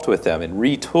involved with them and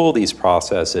retool these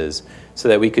processes so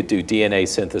that we could do DNA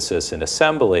synthesis and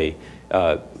assembly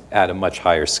at a much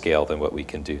higher scale than what we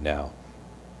can do now.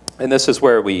 And this is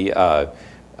where we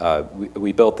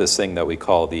built this thing that we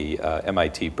call the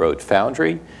MIT Broad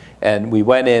Foundry. And we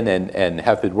went in and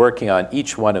have been working on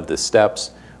each one of the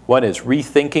steps. One is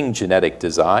rethinking genetic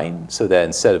design, so that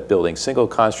instead of building single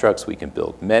constructs, we can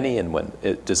build many in one,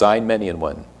 design many in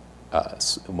one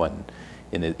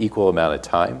in an equal amount of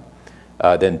time.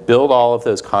 Then build all of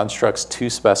those constructs to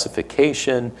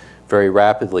specification, very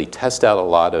rapidly test out a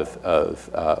lot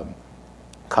of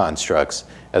constructs,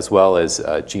 as well as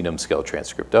genome scale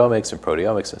transcriptomics and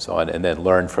proteomics and so on, and then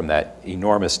learn from that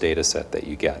enormous data set that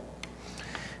you get.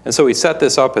 And so we set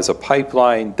this up as a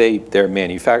pipeline. Their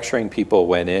manufacturing people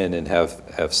went in and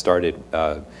have started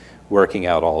working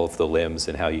out all of the limbs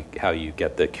and how you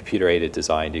get the computer-aided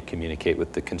design to communicate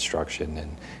with the construction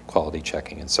and quality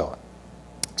checking and so on.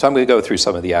 So I'm going to go through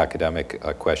some of the academic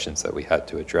questions that we had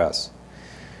to address.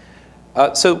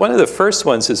 So one of the first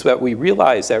ones is that we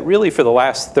realized that really for the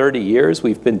last 30 years,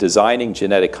 we've been designing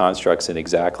genetic constructs in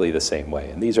exactly the same way.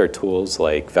 And these are tools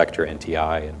like vector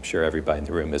NTI, and I'm sure everybody in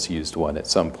the room has used one at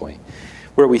some point,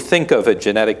 where we think of a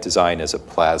genetic design as a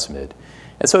plasmid.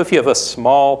 And so if you have a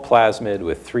small plasmid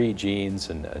with 3 genes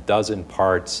and a dozen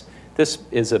parts, this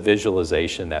is a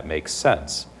visualization that makes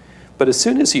sense. But as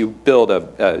soon as you build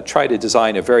try to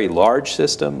design a very large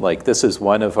system, like this is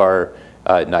one of our,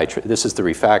 this is the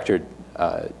refactored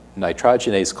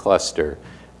nitrogenase cluster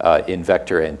in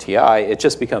vector NTI, it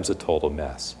just becomes a total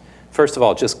mess. First of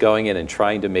all, just going in and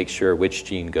trying to make sure which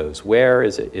gene goes where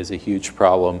is a huge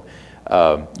problem.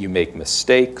 You make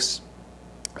mistakes.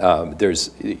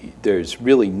 There's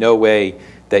really no way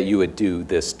that you would do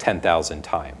this 10,000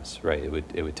 times, right?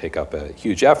 It would take up a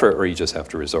huge effort, or you just have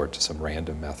to resort to some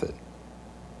random method.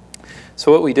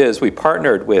 So what we did is we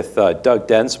partnered with Doug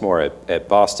Densmore at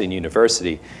Boston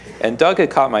University. And Doug had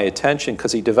caught my attention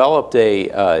because he developed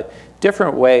a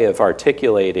different way of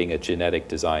articulating a genetic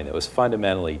design that was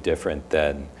fundamentally different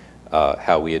than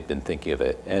how we had been thinking of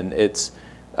it. And it's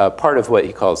part of what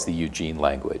he calls the Eugene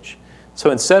language. So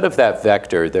instead of that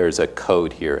vector, there's a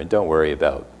code here. And don't worry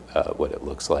about what it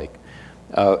looks like.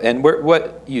 And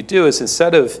what you do is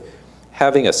instead of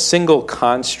having a single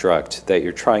construct that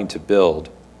you're trying to build,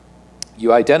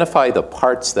 you identify the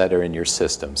parts that are in your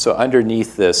system. So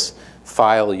underneath this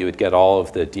file, you would get all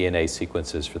of the DNA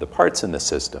sequences for the parts in the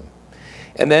system.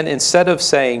 And then instead of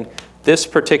saying this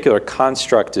particular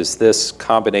construct is this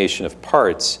combination of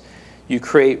parts, you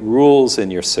create rules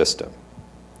in your system.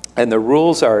 And the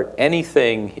rules are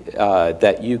anything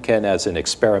that you can, as an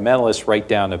experimentalist, write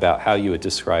down about how you would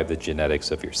describe the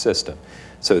genetics of your system.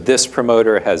 So this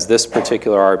promoter has this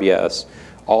particular RBS.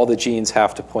 All the genes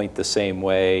have to point the same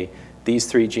way. These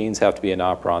 3 genes have to be an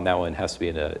operon. That one has to be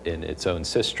in its own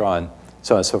cistron,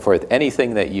 so on and so forth.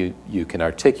 Anything that you can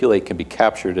articulate can be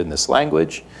captured in this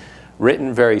language,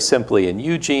 written very simply in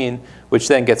Eugene, which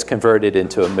then gets converted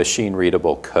into a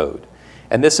machine-readable code.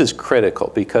 And this is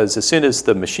critical because as soon as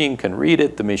the machine can read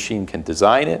it, the machine can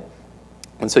design it.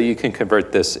 And so you can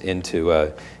convert this into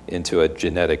a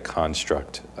genetic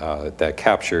construct that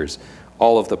captures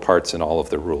all of the parts and all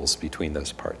of the rules between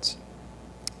those parts.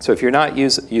 So if you're not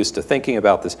used to thinking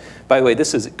about this, by the way,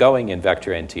 this is going in vector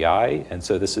NTI, and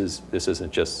so this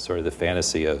isn't just sort of the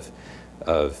fantasy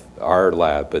of our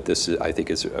lab, but this is, I think,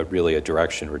 is really a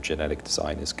direction where genetic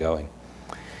design is going.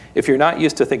 If you're not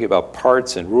used to thinking about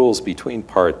parts and rules between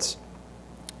parts,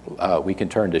 we can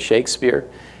turn to Shakespeare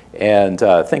and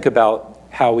think about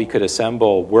how we could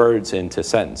assemble words into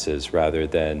sentences rather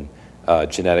than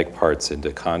genetic parts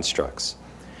into constructs.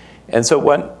 And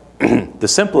so the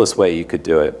simplest way you could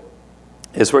do it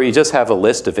is where you just have a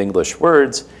list of English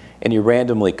words and you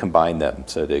randomly combine them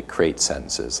so to create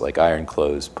sentences like iron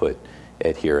clothes, put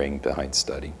adhering behind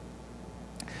study.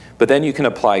 But then you can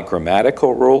apply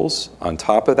grammatical rules on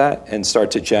top of that and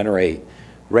start to generate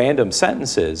random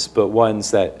sentences, but ones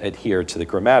that adhere to the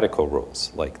grammatical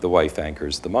rules, like the wife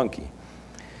anchors the monkey.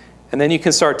 And then you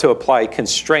can start to apply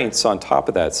constraints on top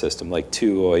of that system, like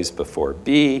 2 O's before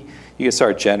B. You can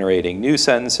start generating new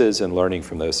sentences and learning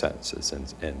from those sentences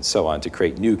and so on to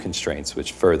create new constraints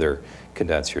which further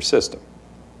condense your system.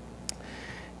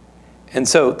 And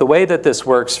so the way that this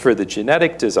works for the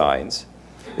genetic designs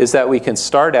is that we can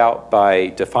start out by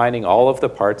defining all of the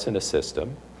parts in a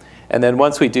system. And then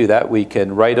once we do that, we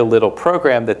can write a little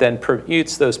program that then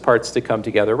permutes those parts to come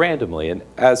together randomly. And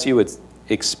as you would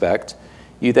expect,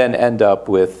 you then end up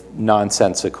with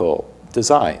nonsensical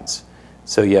designs.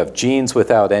 So you have genes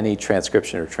without any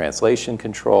transcription or translation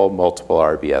control, multiple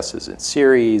RBSs in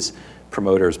series,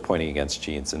 promoters pointing against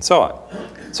genes, and so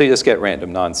on. So you just get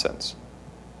random nonsense.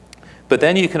 But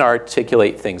then you can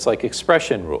articulate things like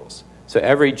expression rules. So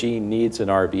every gene needs an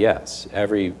RBS.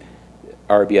 Every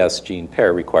RBS gene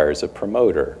pair requires a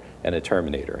promoter and a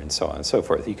terminator, and so on and so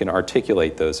forth. You can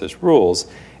articulate those as rules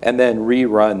and then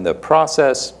rerun the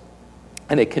process,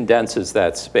 and it condenses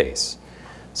that space.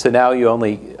 So now you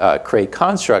only create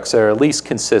constructs that are at least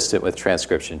consistent with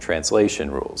transcription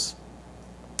translation rules.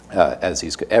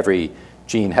 Every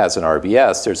gene has an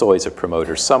RBS, there's always a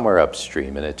promoter somewhere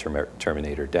upstream and a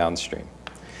terminator downstream.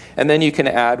 And then you can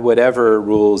add whatever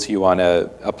rules you want to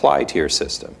apply to your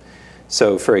system.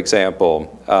 So for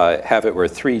example, have it where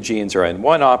 3 genes are in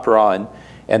one operon,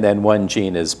 and then 1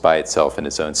 gene is by itself in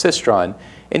its own cistron.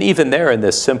 And even there, in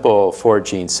this simple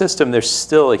 4-gene system, there's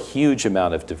still a huge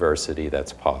amount of diversity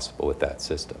that's possible with that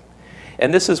system.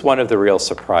 And this is one of the real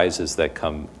surprises that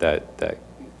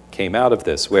came out of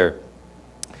this, where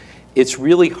it's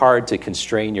really hard to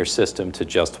constrain your system to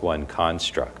just one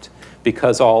construct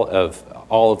because all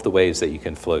of the ways that you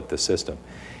can float the system.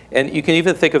 And you can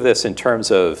even think of this in terms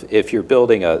of if you're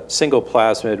building a single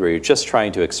plasmid where you're just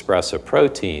trying to express a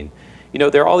protein, you know,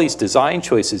 there are all these design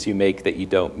choices you make that you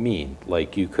don't mean.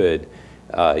 Like you could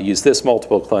use this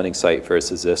multiple cloning site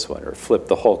versus this one, or flip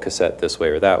the whole cassette this way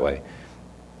or that way.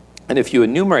 And if you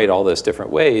enumerate all those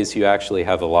different ways, you actually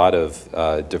have a lot of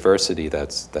diversity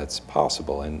that's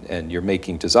possible, and you're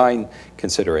making design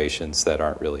considerations that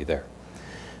aren't really there.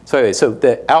 So anyway, so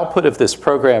the output of this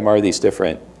program are these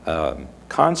different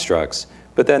constructs,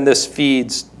 but then this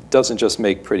doesn't just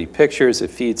make pretty pictures,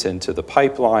 it feeds into the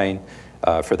pipeline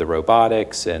for the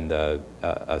robotics and the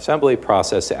assembly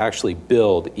process to actually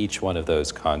build each one of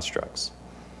those constructs.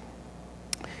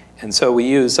 And so we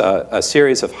use a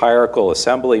series of hierarchical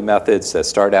assembly methods that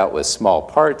start out with small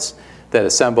parts that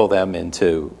assemble them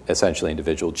into essentially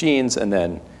individual genes and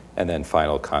then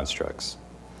final constructs.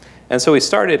 And so we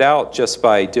started out just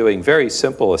by doing very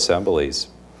simple assemblies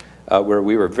where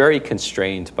we were very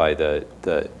constrained by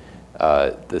the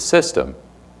system,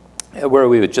 where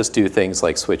we would just do things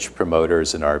like switch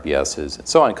promoters and RBSs and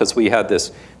so on, because we had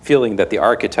this feeling that the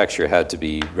architecture had to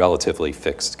be relatively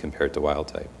fixed compared to wild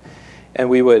type. And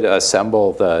we would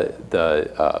assemble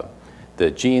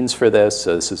the genes for this.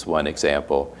 So this is one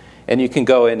example. And you can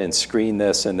go in and screen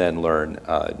this and then learn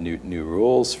new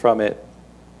rules from it.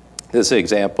 This is an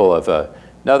example of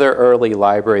another early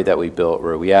library that we built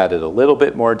where we added a little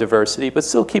bit more diversity, but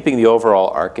still keeping the overall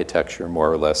architecture more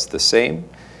or less the same.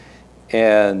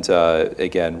 And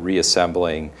again,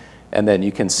 reassembling. And then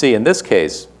you can see in this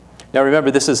case, now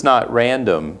remember, this is not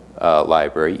random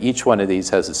library. Each one of these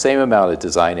has the same amount of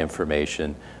design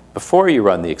information before you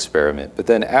run the experiment, but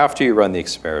then after you run the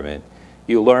experiment,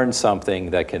 you learn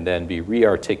something that can then be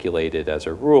re-articulated as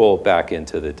a rule back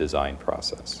into the design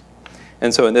process.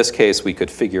 And so in this case, we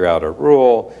could figure out a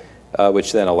rule,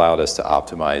 which then allowed us to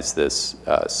optimize this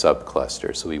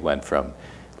subcluster. So we went from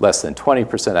less than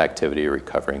 20% activity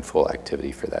recovering full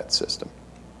activity for that system.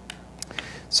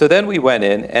 So then we went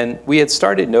in, and we had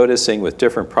started noticing with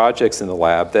different projects in the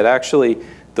lab that actually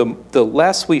the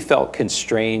less we felt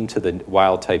constrained to the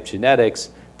wild-type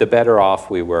genetics, the better off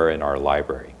we were in our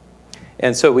library.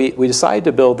 And so we decided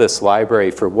to build this library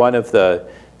for one of the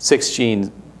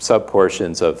 6-gene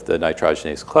subportions of the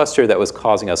nitrogenase cluster that was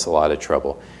causing us a lot of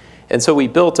trouble. And so we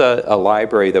built a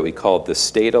library that we called the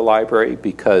Stata library,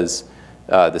 because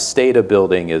the Stata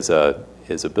building is a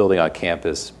building on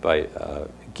campus by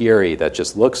Geary that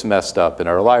just looks messed up, and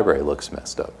our library looks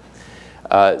messed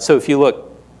up. So if you look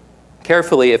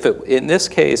carefully, in this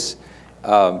case,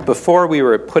 before we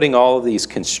were putting all of these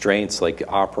constraints like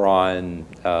operon,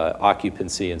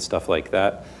 occupancy, and stuff like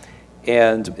that,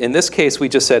 and in this case, we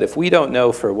just said if we don't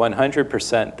know for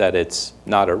 100% that it's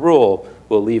not a rule,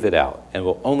 we'll leave it out, and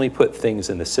we'll only put things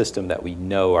in the system that we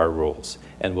know are rules,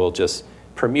 and we'll just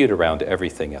permute around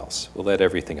everything else. We'll let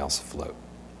everything else float.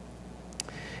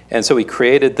 And so we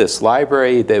created this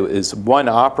library that was 1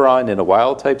 operon in a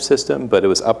wild-type system, but it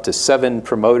was up to 7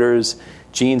 promoters,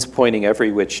 genes pointing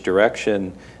every which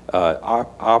direction,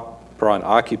 operon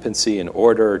occupancy and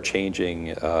order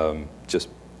changing, just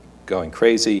going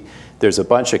crazy. There's a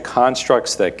bunch of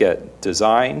constructs that get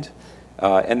designed,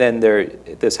 and then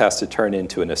this has to turn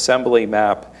into an assembly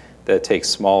map that takes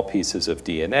small pieces of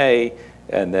DNA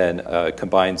and then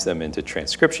combines them into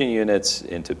transcription units,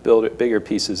 into bigger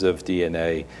pieces of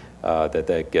DNA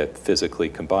that get physically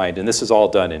combined. And this is all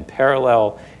done in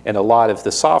parallel, and a lot of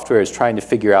the software is trying to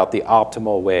figure out the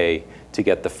optimal way to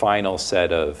get the final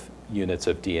set of units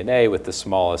of DNA with the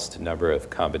smallest number of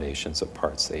combinations of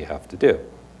parts that you have to do.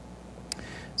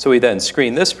 So we then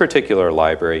screened this particular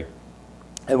library,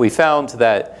 and we found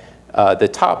that the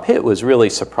top hit was really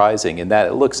surprising in that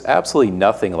it looks absolutely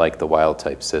nothing like the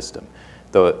wild-type system.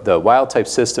 The wild-type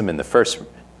system and the first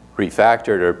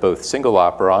refactored are both single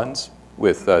operons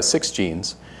with 6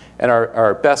 genes, and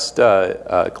our best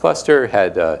cluster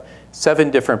had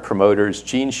 7 different promoters,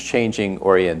 genes changing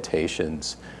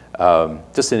orientations,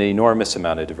 just an enormous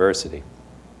amount of diversity.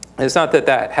 And it's not that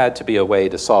that had to be a way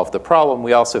to solve the problem.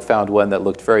 We also found one that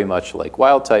looked very much like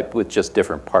wild-type with just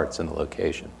different parts in the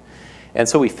location. And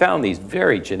so we found these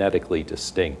very genetically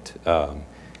distinct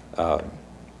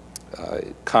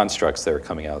constructs that are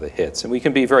coming out of the hits. And we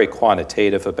can be very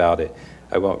quantitative about it.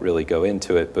 I won't really go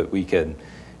into it, but we can.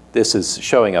 This is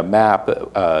showing a map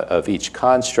of each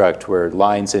construct where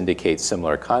lines indicate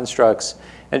similar constructs,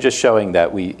 and just showing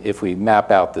that if we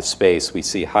map out the space, we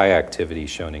see high activity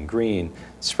shown in green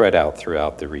spread out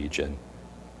throughout the region.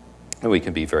 And we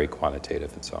can be very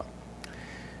quantitative and so on.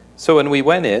 So when we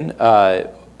went in,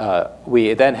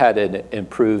 we then had an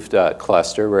improved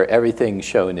cluster where everything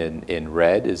shown in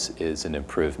red is an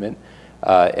improvement.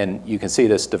 And you can see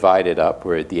this divided up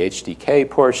where the HDK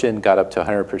portion got up to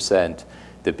 100%,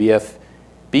 the BQF,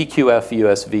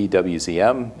 USV,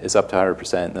 WZM is up to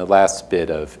 100%, and the last bit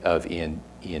of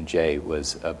ENJ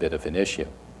was a bit of an issue.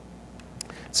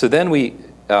 So then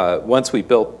once we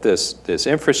built this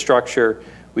infrastructure,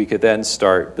 we could then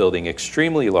start building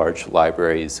extremely large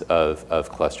libraries of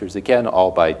clusters, again,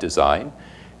 all by design.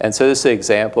 And so this is an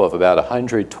example of about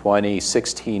 120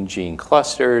 16-gene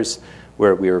clusters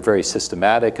where we were very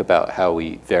systematic about how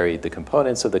we varied the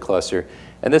components of the cluster.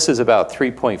 And this is about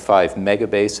 3.5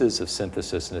 megabases of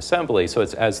synthesis and assembly. So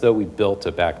it's as though we built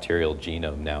a bacterial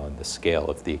genome now in the scale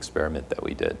of the experiment that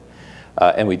we did.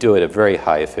 And we do it at very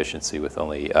high efficiency with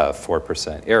only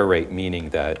 4% error rate, meaning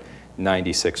that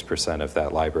 96% of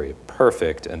that library are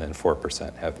perfect, and then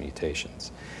 4% have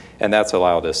mutations. And that's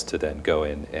allowed us to then go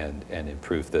in and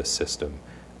improve this system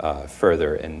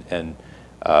further. And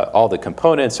all the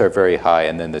components are very high,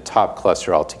 and then the top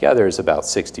cluster altogether is about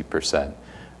 60%,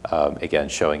 again,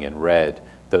 showing in red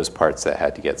those parts that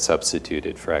had to get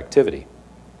substituted for activity.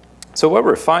 So what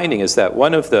we're finding is that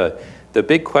one of the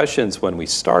big questions when we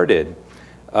started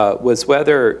was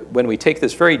whether, when we take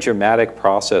this very dramatic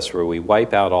process where we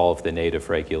wipe out all of the native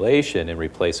regulation and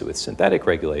replace it with synthetic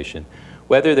regulation,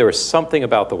 whether there was something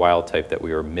about the wild type that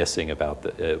we were missing about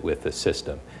with the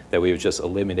system, that we were just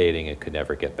eliminating and could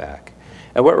never get back.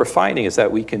 And what we're finding is that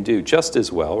we can do just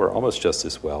as well, or almost just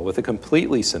as well, with a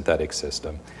completely synthetic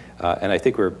system. And I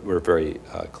think we're very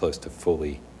close to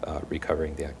fully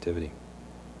recovering the activity.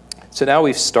 So now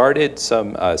we've started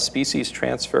some species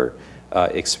transfer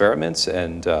experiments,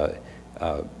 and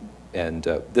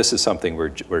this is something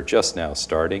we're just now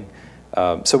starting.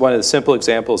 So one of the simple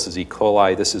examples is E.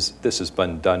 coli. This has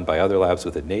been done by other labs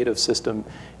with a native system.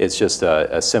 It's just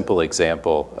a simple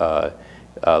example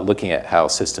looking at how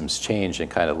systems change and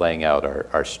kind of laying out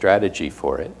our strategy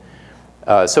for it.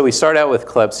 So we start out with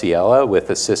Klebsiella with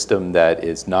a system that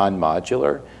is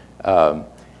non-modular,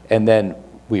 and then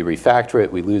we refactor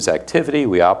it, we lose activity,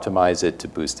 we optimize it to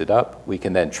boost it up. We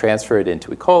can then transfer it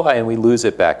into E. coli, and we lose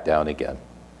it back down again.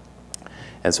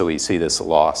 And so we see this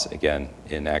loss again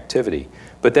in activity.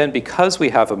 But then because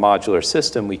we have a modular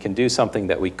system, we can do something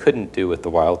that we couldn't do with the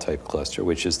wild-type cluster,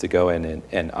 which is to go in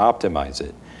and optimize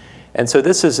it. And so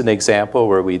this is an example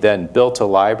where we then built a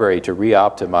library to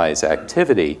re-optimize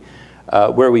activity,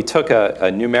 where we took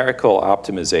a numerical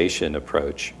optimization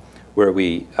approach, where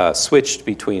we switched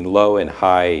between low and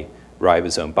high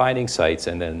ribosome binding sites,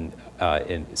 and then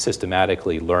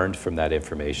systematically learned from that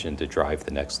information to drive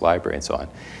the next library and so on.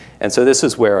 And so this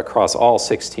is where across all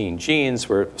 16 genes,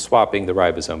 we're swapping the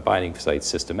ribosome binding sites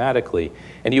systematically.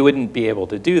 And you wouldn't be able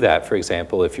to do that, for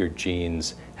example, if your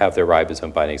genes have their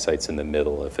ribosome binding sites in the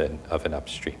middle of an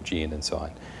upstream gene and so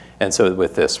on. And so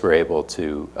with this, we're able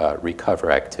to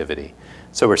recover activity.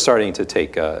 So we're starting to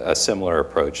take a similar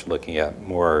approach, looking at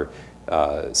more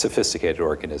sophisticated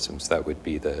organisms that would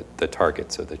be the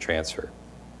targets of the transfer.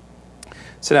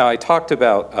 So now I talked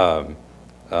about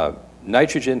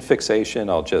nitrogen fixation.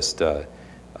 I'll just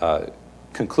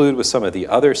conclude with some of the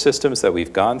other systems that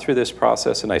we've gone through this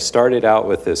process. And I started out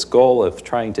with this goal of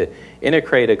trying to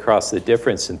integrate across the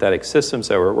different synthetic systems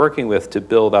that we're working with to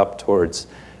build up towards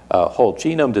whole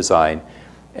genome design.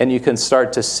 And you can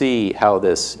start to see how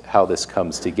this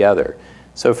comes together.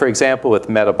 So for example, with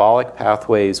metabolic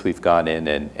pathways, we've gone in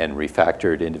and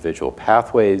refactored individual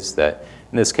pathways that,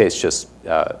 in this case, just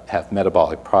have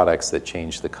metabolic products that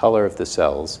change the color of the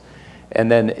cells. And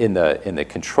then in the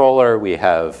controller, we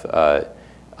have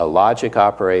a logic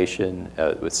operation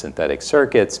with synthetic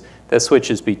circuits that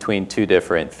switches between two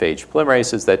different phage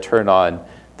polymerases that turn on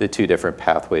the two different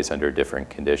pathways under different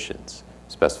conditions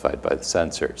specified by the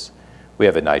sensors. We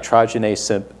have a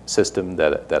nitrogenase system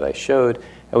that I showed,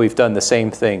 and we've done the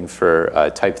same thing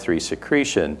for type 3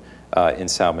 secretion in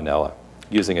Salmonella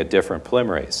using a different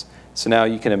polymerase. So now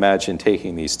you can imagine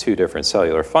taking these two different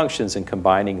cellular functions and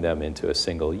combining them into a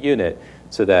single unit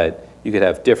so that you could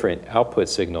have different output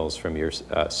signals from your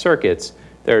circuits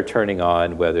that are turning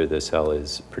on whether the cell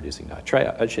is producing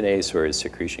nitrogenase or is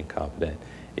secretion competent.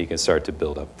 You can start to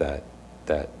build up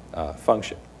that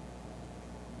function.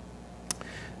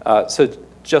 So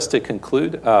just to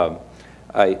conclude,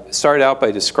 I started out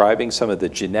by describing some of the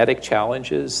genetic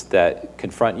challenges that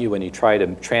confront you when you try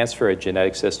to transfer a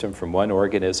genetic system from one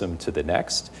organism to the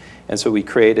next. And so we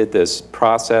created this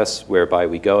process whereby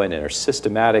we go in and are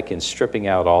systematic in stripping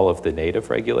out all of the native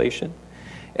regulation.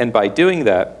 And by doing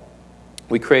that,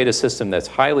 we create a system that's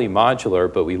highly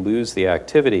modular, but we lose the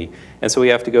activity. And so we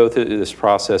have to go through this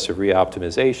process of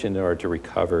reoptimization in order to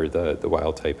recover the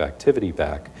wild type activity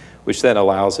back, which then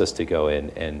allows us to go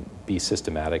in and be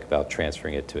systematic about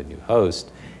transferring it to a new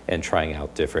host and trying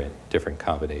out different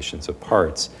combinations of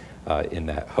parts in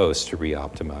that host to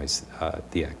reoptimize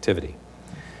the activity.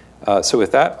 So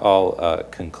with that, I'll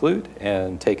conclude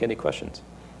and take any questions.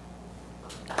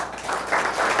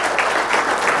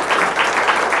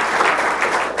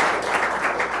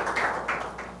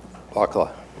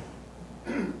 Bakla.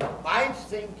 My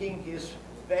thinking is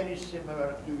very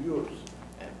similar to yours,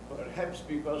 and perhaps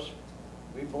because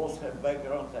we both have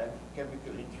background as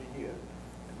chemical engineer,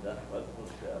 and that's what was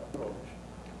the approach.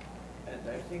 And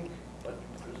I think what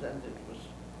you presented was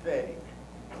very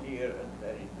clear and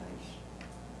very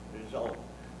nice result.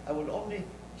 I would only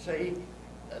say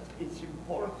that it's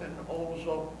important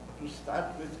also to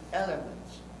start with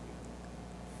elements.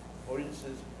 For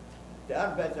instance, there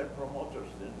are better promoters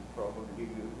than probably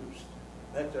you used,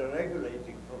 better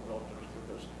regulating promoters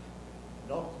because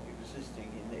not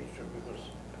existing in nature, because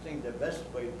I think the best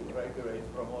way to regulate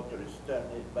promoter is turn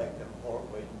it back and forth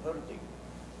by inverting,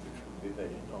 which would be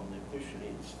very non-efficient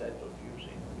instead of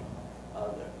using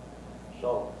other.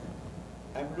 So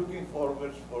I'm looking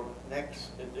forward for next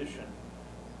edition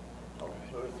of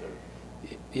further.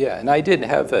 Yeah, and I didn't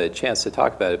have a chance to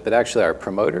talk about it, but actually our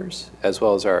promoters, as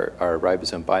well as our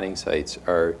ribosome binding sites,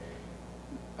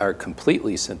 are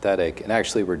completely synthetic and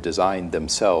actually were designed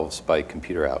themselves by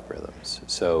computer algorithms.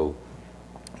 So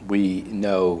we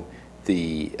know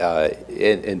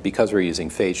and because we're using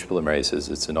phage polymerases,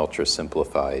 it's an ultra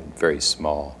simplified, very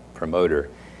small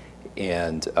promoter.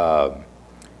 And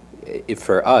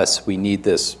for us, we need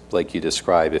this, like you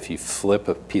described, if you flip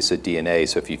a piece of DNA,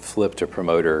 so if you flipped a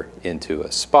promoter into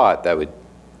a spot, that would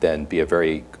then be a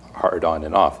very hard on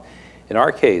and off. In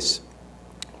our case,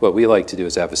 what we like to do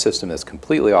is have a system that's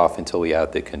completely off until we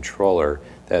add the controller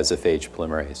that has a phage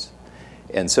polymerase.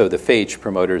 And so the phage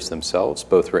promoters themselves,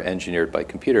 both were engineered by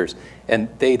computers, and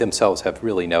they themselves have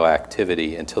really no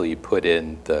activity until you put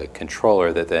in the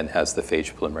controller that then has the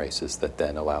phage polymerases that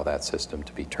then allow that system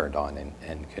to be turned on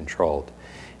and controlled.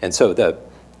 And so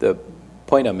the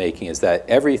point I'm making is that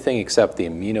everything except the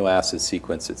amino acid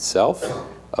sequence itself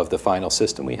of the final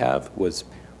system we have was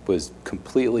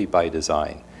completely by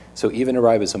design. So even a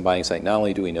ribosome binding site, not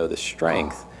only do we know the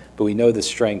strength, but we know the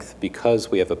strength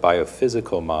because we have a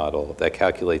biophysical model that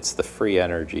calculates the free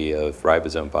energy of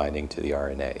ribosome binding to the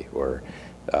RNA or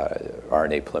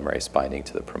RNA polymerase binding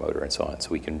to the promoter and so on. So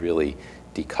we can really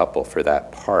decouple for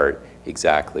that part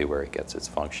exactly where it gets its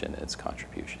function and its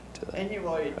contribution to the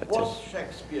Anyway, it was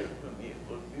Shakespeare to me.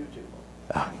 It was beautiful.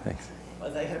 Oh, thanks.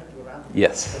 But I have to run.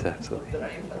 Yes, absolutely.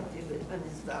 Drive until when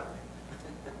it's dark.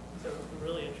 So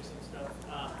really interesting stuff.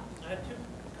 I have two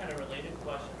kind of related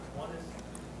questions. One is,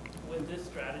 with this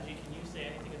strategy, can you say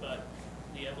anything about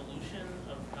the evolution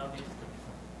of how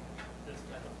this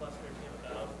type of cluster came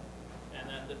about? And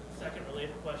then the second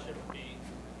related question would be,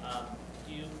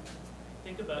 do you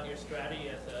think about your strategy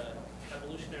as an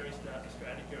evolutionary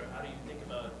strategy, or how do you think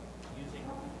about using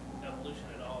evolution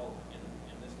at all in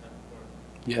this kind of work?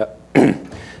 Yeah.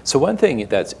 So one thing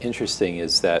that's interesting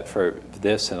is that for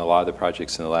this and a lot of the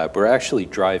projects in the lab, we're actually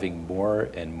driving more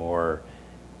and more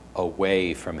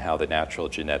away from how the natural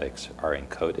genetics are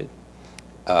encoded.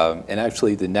 And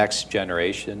actually the next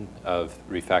generation of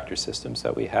refactor systems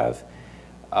that we have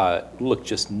look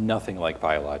just nothing like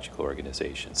biological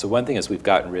organization. So one thing is we've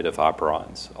gotten rid of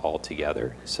operons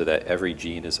altogether so that every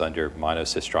gene is under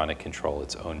monocistronic control,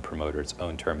 its own promoter, its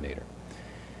own terminator.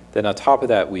 Then on top of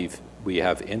that, we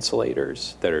have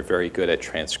insulators that are very good at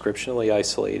transcriptionally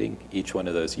isolating each one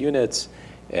of those units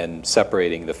and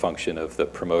separating the function of the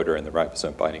promoter and the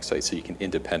ribosome binding site so you can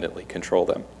independently control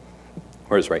them,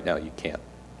 whereas right now you can't.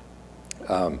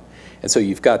 And so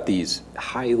you've got these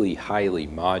highly, highly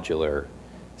modular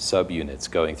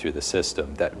subunits going through the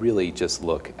system that really just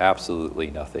look absolutely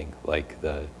nothing like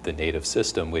the native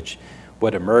system, which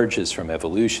what emerges from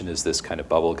evolution is this kind of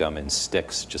bubble gum and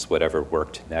sticks, just whatever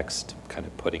worked next, kind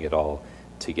of putting it all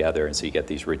together. And so you get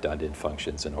these redundant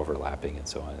functions and overlapping and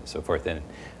so on and so forth. And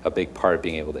a big part of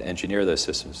being able to engineer those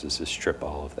systems is to strip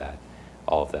all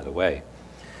of that away.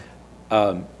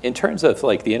 In terms of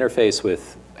like the interface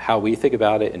with how we think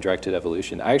about it in directed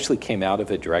evolution, I actually came out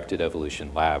of a directed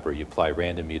evolution lab where you apply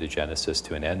random mutagenesis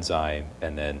to an enzyme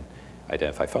and then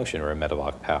identify function or a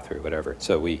metabolic pathway or whatever.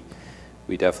 So we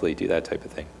definitely do that type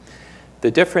of thing.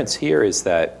 The difference here is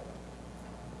that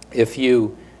if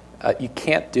you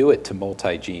can't do it to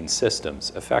multi-gene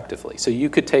systems effectively. So you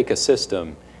could take a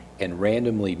system and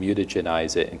randomly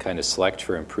mutagenize it and kind of select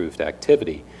for improved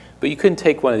activity, but you couldn't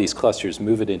take one of these clusters,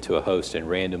 move it into a host, and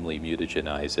randomly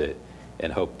mutagenize it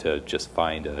and hope to just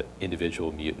find an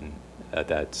individual mutant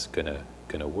that's gonna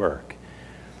work.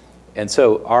 And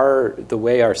so the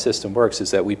way our system works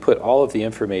is that we put all of the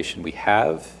information we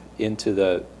have into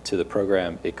the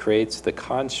program. It creates the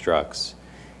constructs.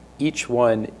 Each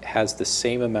one has the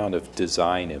same amount of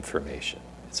design information.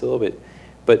 It's a little bit,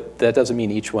 but that doesn't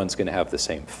mean each one's going to have the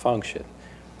same function.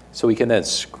 So we can then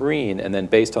screen, and then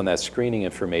based on that screening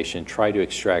information, try to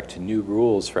extract new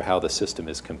rules for how the system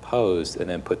is composed, and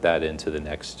then put that into the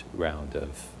next round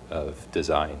of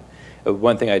design.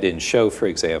 One thing I didn't show, for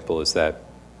example, is that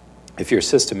if you're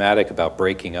systematic about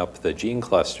breaking up the gene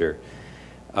cluster,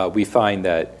 we find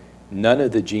that none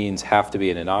of the genes have to be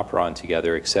in an operon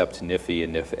together except NIFI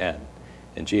and NIFN.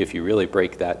 And gee, if you really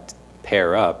break that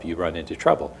pair up, you run into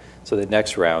trouble. So the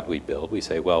next round we build, we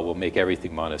say, well, we'll make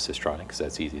everything monocistronic because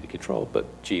that's easy to control,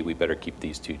 but gee, we better keep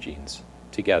these two genes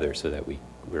together so that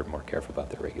we're more careful about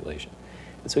their regulation.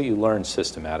 And so you learn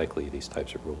systematically these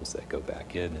types of rules that go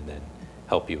back in and then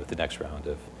help you with the next round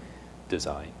of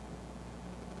design.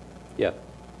 Yeah?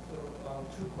 So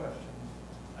two questions.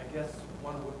 I guess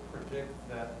one would predict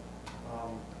that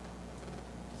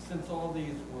since all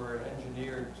these were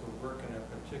engineered to work in a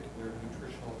particular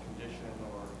nutritional condition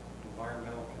or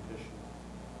environmental condition,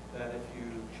 that if you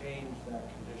change that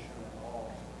condition at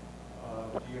all,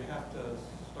 do you have to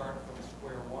start from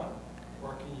square one,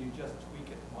 or can you just tweak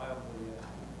it mildly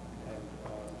and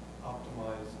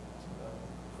optimize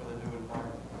for the new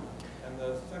environment? And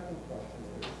the second question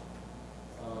is,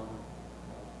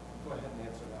 go ahead and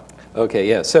answer that one. Okay,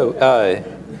 yeah. So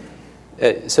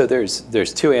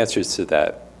there's two answers to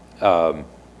that.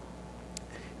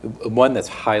 One that's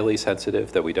highly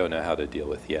sensitive that we don't know how to deal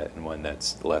with yet, and one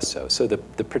that's less so. So the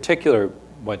particular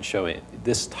one showing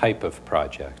this type of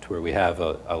project where we have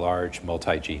a large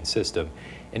multi-gene system,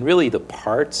 and really the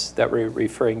parts that we're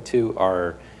referring to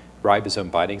are ribosome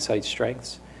binding site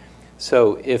strengths.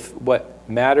 So if what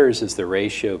matters is the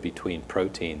ratio between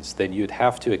proteins, then you'd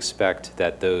have to expect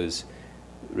that those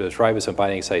ribosome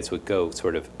binding sites would go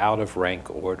sort of out of rank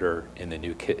order in the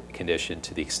new condition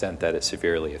to the extent that it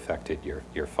severely affected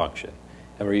your function.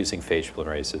 And we're using phage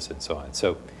polymerases and so on.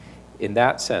 So in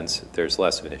that sense, there's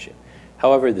less of an issue.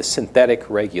 However, the synthetic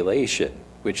regulation,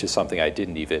 which is something I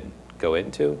didn't even go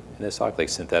into in this talk, like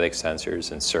synthetic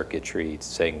sensors and circuitry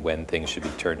saying when things should be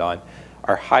turned on,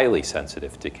 are highly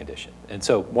sensitive to condition. And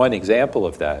so one example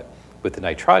of that with the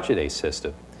nitrogenase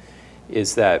system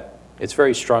is that it's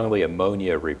very strongly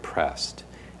ammonia repressed.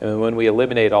 And when we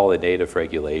eliminate all the native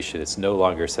regulation, it's no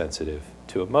longer sensitive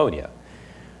to ammonia.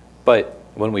 But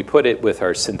when we put it with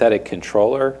our synthetic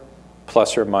controller,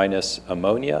 plus or minus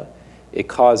ammonia, it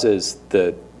causes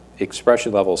the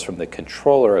expression levels from the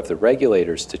controller of the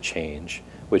regulators to change,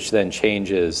 which then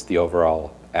changes the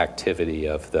overall activity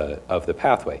of the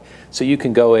pathway. So you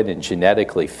can go in and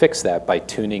genetically fix that by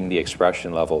tuning the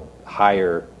expression level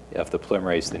higher of the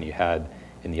polymerase than you had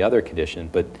in the other condition,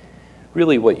 but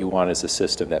really what you want is a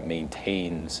system that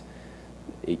maintains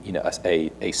you know,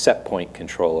 a set point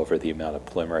control over the amount of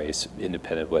polymerase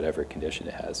independent of whatever condition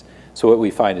it has. So what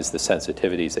we find is the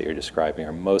sensitivities that you're describing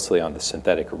are mostly on the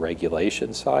synthetic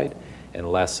regulation side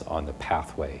and less on the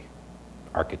pathway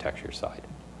architecture side.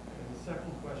 And the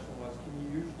second question was,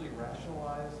 can you usually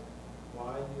rationalize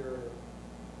why your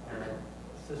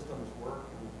systems work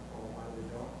or why they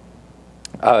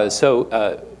don't?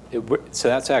 So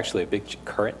that's actually a big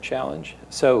current challenge.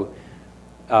 So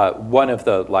one of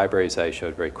the libraries I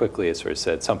showed very quickly is sort of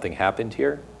said something happened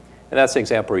here. And that's an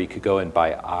example where you could go in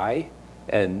by eye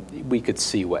and we could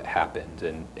see what happened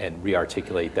and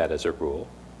re-articulate that as a rule.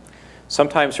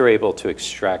 Sometimes we're able to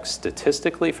extract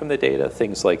statistically from the data,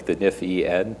 things like the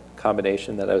NIF-EN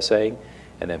combination that I was saying,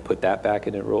 and then put that back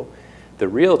in a rule. The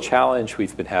real challenge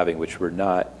we've been having, which we're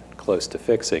not close to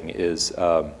fixing, is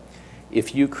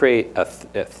if you create a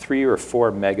 3 or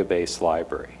 4 megabase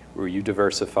library where you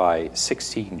diversify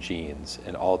 16 genes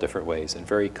in all different ways in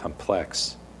very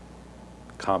complex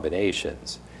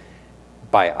combinations,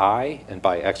 by eye and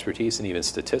by expertise and even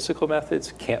statistical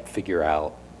methods, can't figure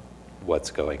out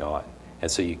what's going on.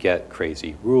 And so you get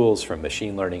crazy rules from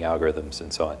machine learning algorithms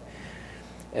and so on.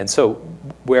 And so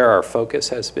where our focus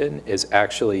has been is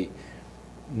actually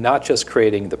not just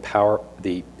creating the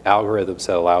algorithms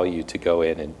that allow you to go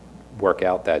in and work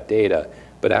out that data,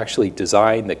 but actually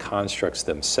design the constructs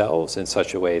themselves in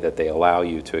such a way that they allow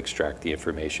you to extract the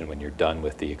information when you're done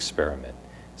with the experiment.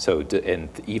 So, and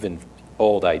even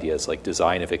old ideas like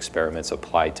design of experiments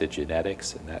applied to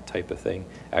genetics and that type of thing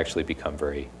actually become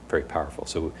very, very powerful.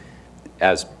 So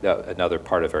as another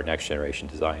part of our next generation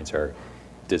designs are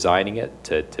designing it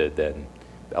to then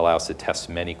allow us to test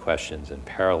many questions in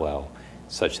parallel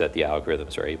such that the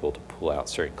algorithms are able to pull out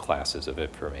certain classes of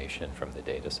information from the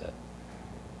data set.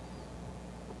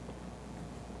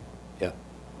 Yeah?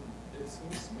 It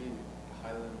seems to me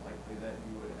highly unlikely that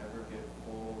you would ever get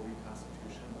full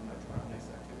reconstitution of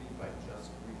nitrogenase activity by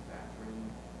just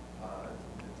refactoring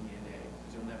the DNA.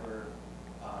 Because you'll never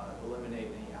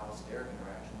eliminate any allosteric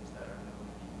interactions that are known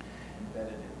to be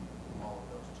embedded in all of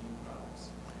those gene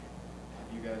products. Have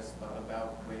you guys thought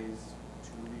about ways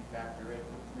to refactor it,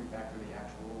 refactor the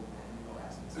actual amino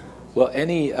acid sequence? Well,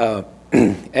 any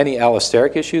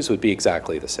allosteric issues would be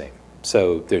exactly the same.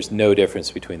 So there's no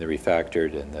difference between the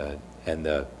refactored and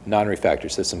the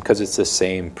non-refactored system because it's the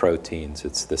same proteins.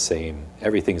 It's the same.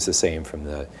 Everything's the same from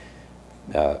the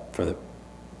That's like you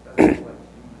mentioned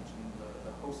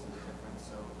the host is different,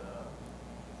 so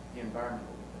the environment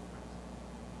will be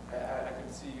different. I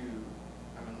can see you.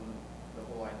 I mean, the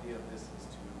whole idea of this is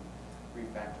to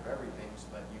refactor everything so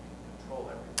that you can control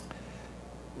everything.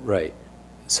 Right.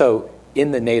 So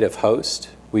in the native host,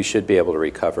 we should be able to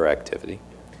recover activity.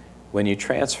 When you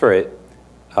transfer it,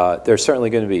 there's certainly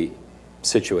going to be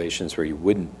situations where you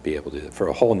wouldn't be able to do it for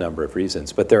a whole number of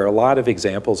reasons. But there are a lot of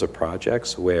examples of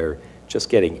projects where just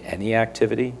getting any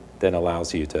activity then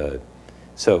allows you to,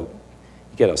 so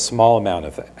you get a small amount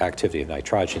of activity of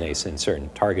nitrogenase in certain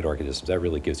target organisms, that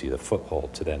really gives you the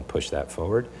foothold to then push that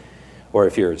forward. Or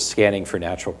if you're scanning for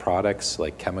natural products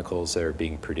like chemicals that are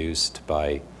being produced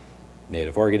by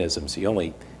native organisms, you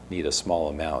only need a small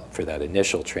amount for that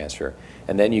initial transfer.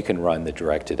 And then you can run the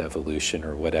directed evolution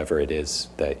or whatever it is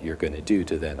that you're going to do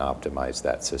to then optimize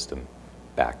that system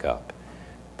back up.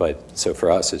 But so for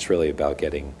us, it's really about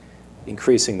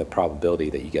increasing the probability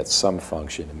that you get some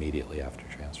function immediately after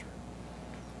transfer.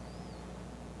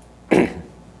 You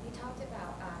talked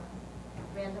about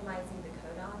randomizing the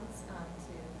codons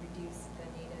to reduce the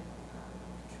native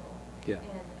control. Yeah.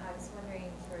 And I was wondering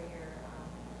for your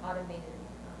automated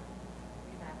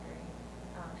refactoring,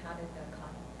 how did the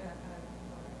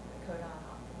codon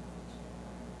optimization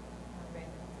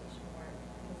randomization work?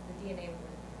 Because the DNA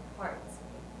were parts.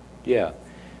 Yeah.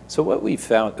 So what we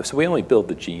found, so we only build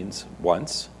the genes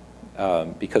once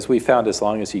because we found as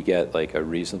long as you get like a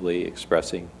reasonably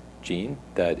expressing gene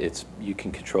that you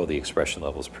can control the expression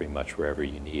levels pretty much wherever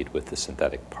you need with the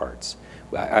synthetic parts.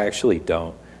 I actually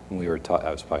don't, when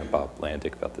I was talking to Bob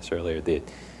Landick about this earlier, the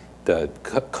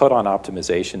codon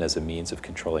optimization as a means of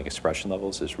controlling expression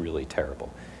levels is really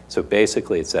terrible. So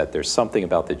basically it's that there's something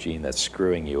about the gene that's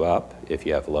screwing you up if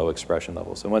you have low expression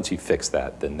levels. And once you fix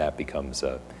that, then that becomes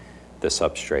the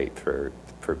substrate for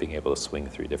being able to swing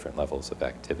through different levels of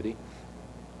activity.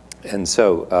 And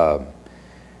so,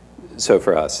 so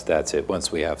for us, that's it.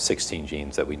 Once we have 16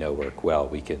 genes that we know work well,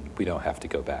 we don't have to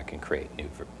go back and create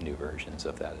new versions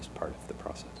of that as part of the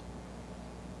process.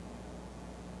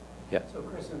 Yeah. So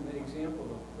Chris, in the example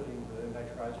of putting the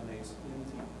nitrogenase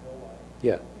into E. coli,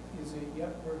 Yeah. is it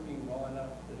yet working well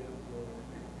enough that it will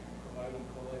provide E.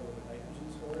 coli with a nitrogen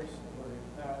source? Or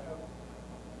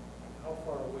how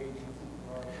far away do you think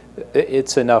you are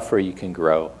It's enough where you can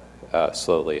grow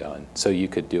slowly on. So you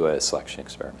could do a selection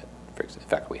experiment. In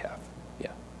fact, we have.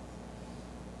 Yeah.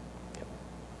 Yep.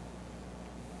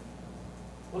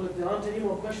 Well, if there aren't any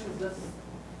more questions, let's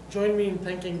join me in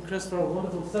thanking Chris for a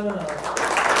wonderful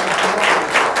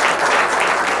seminar.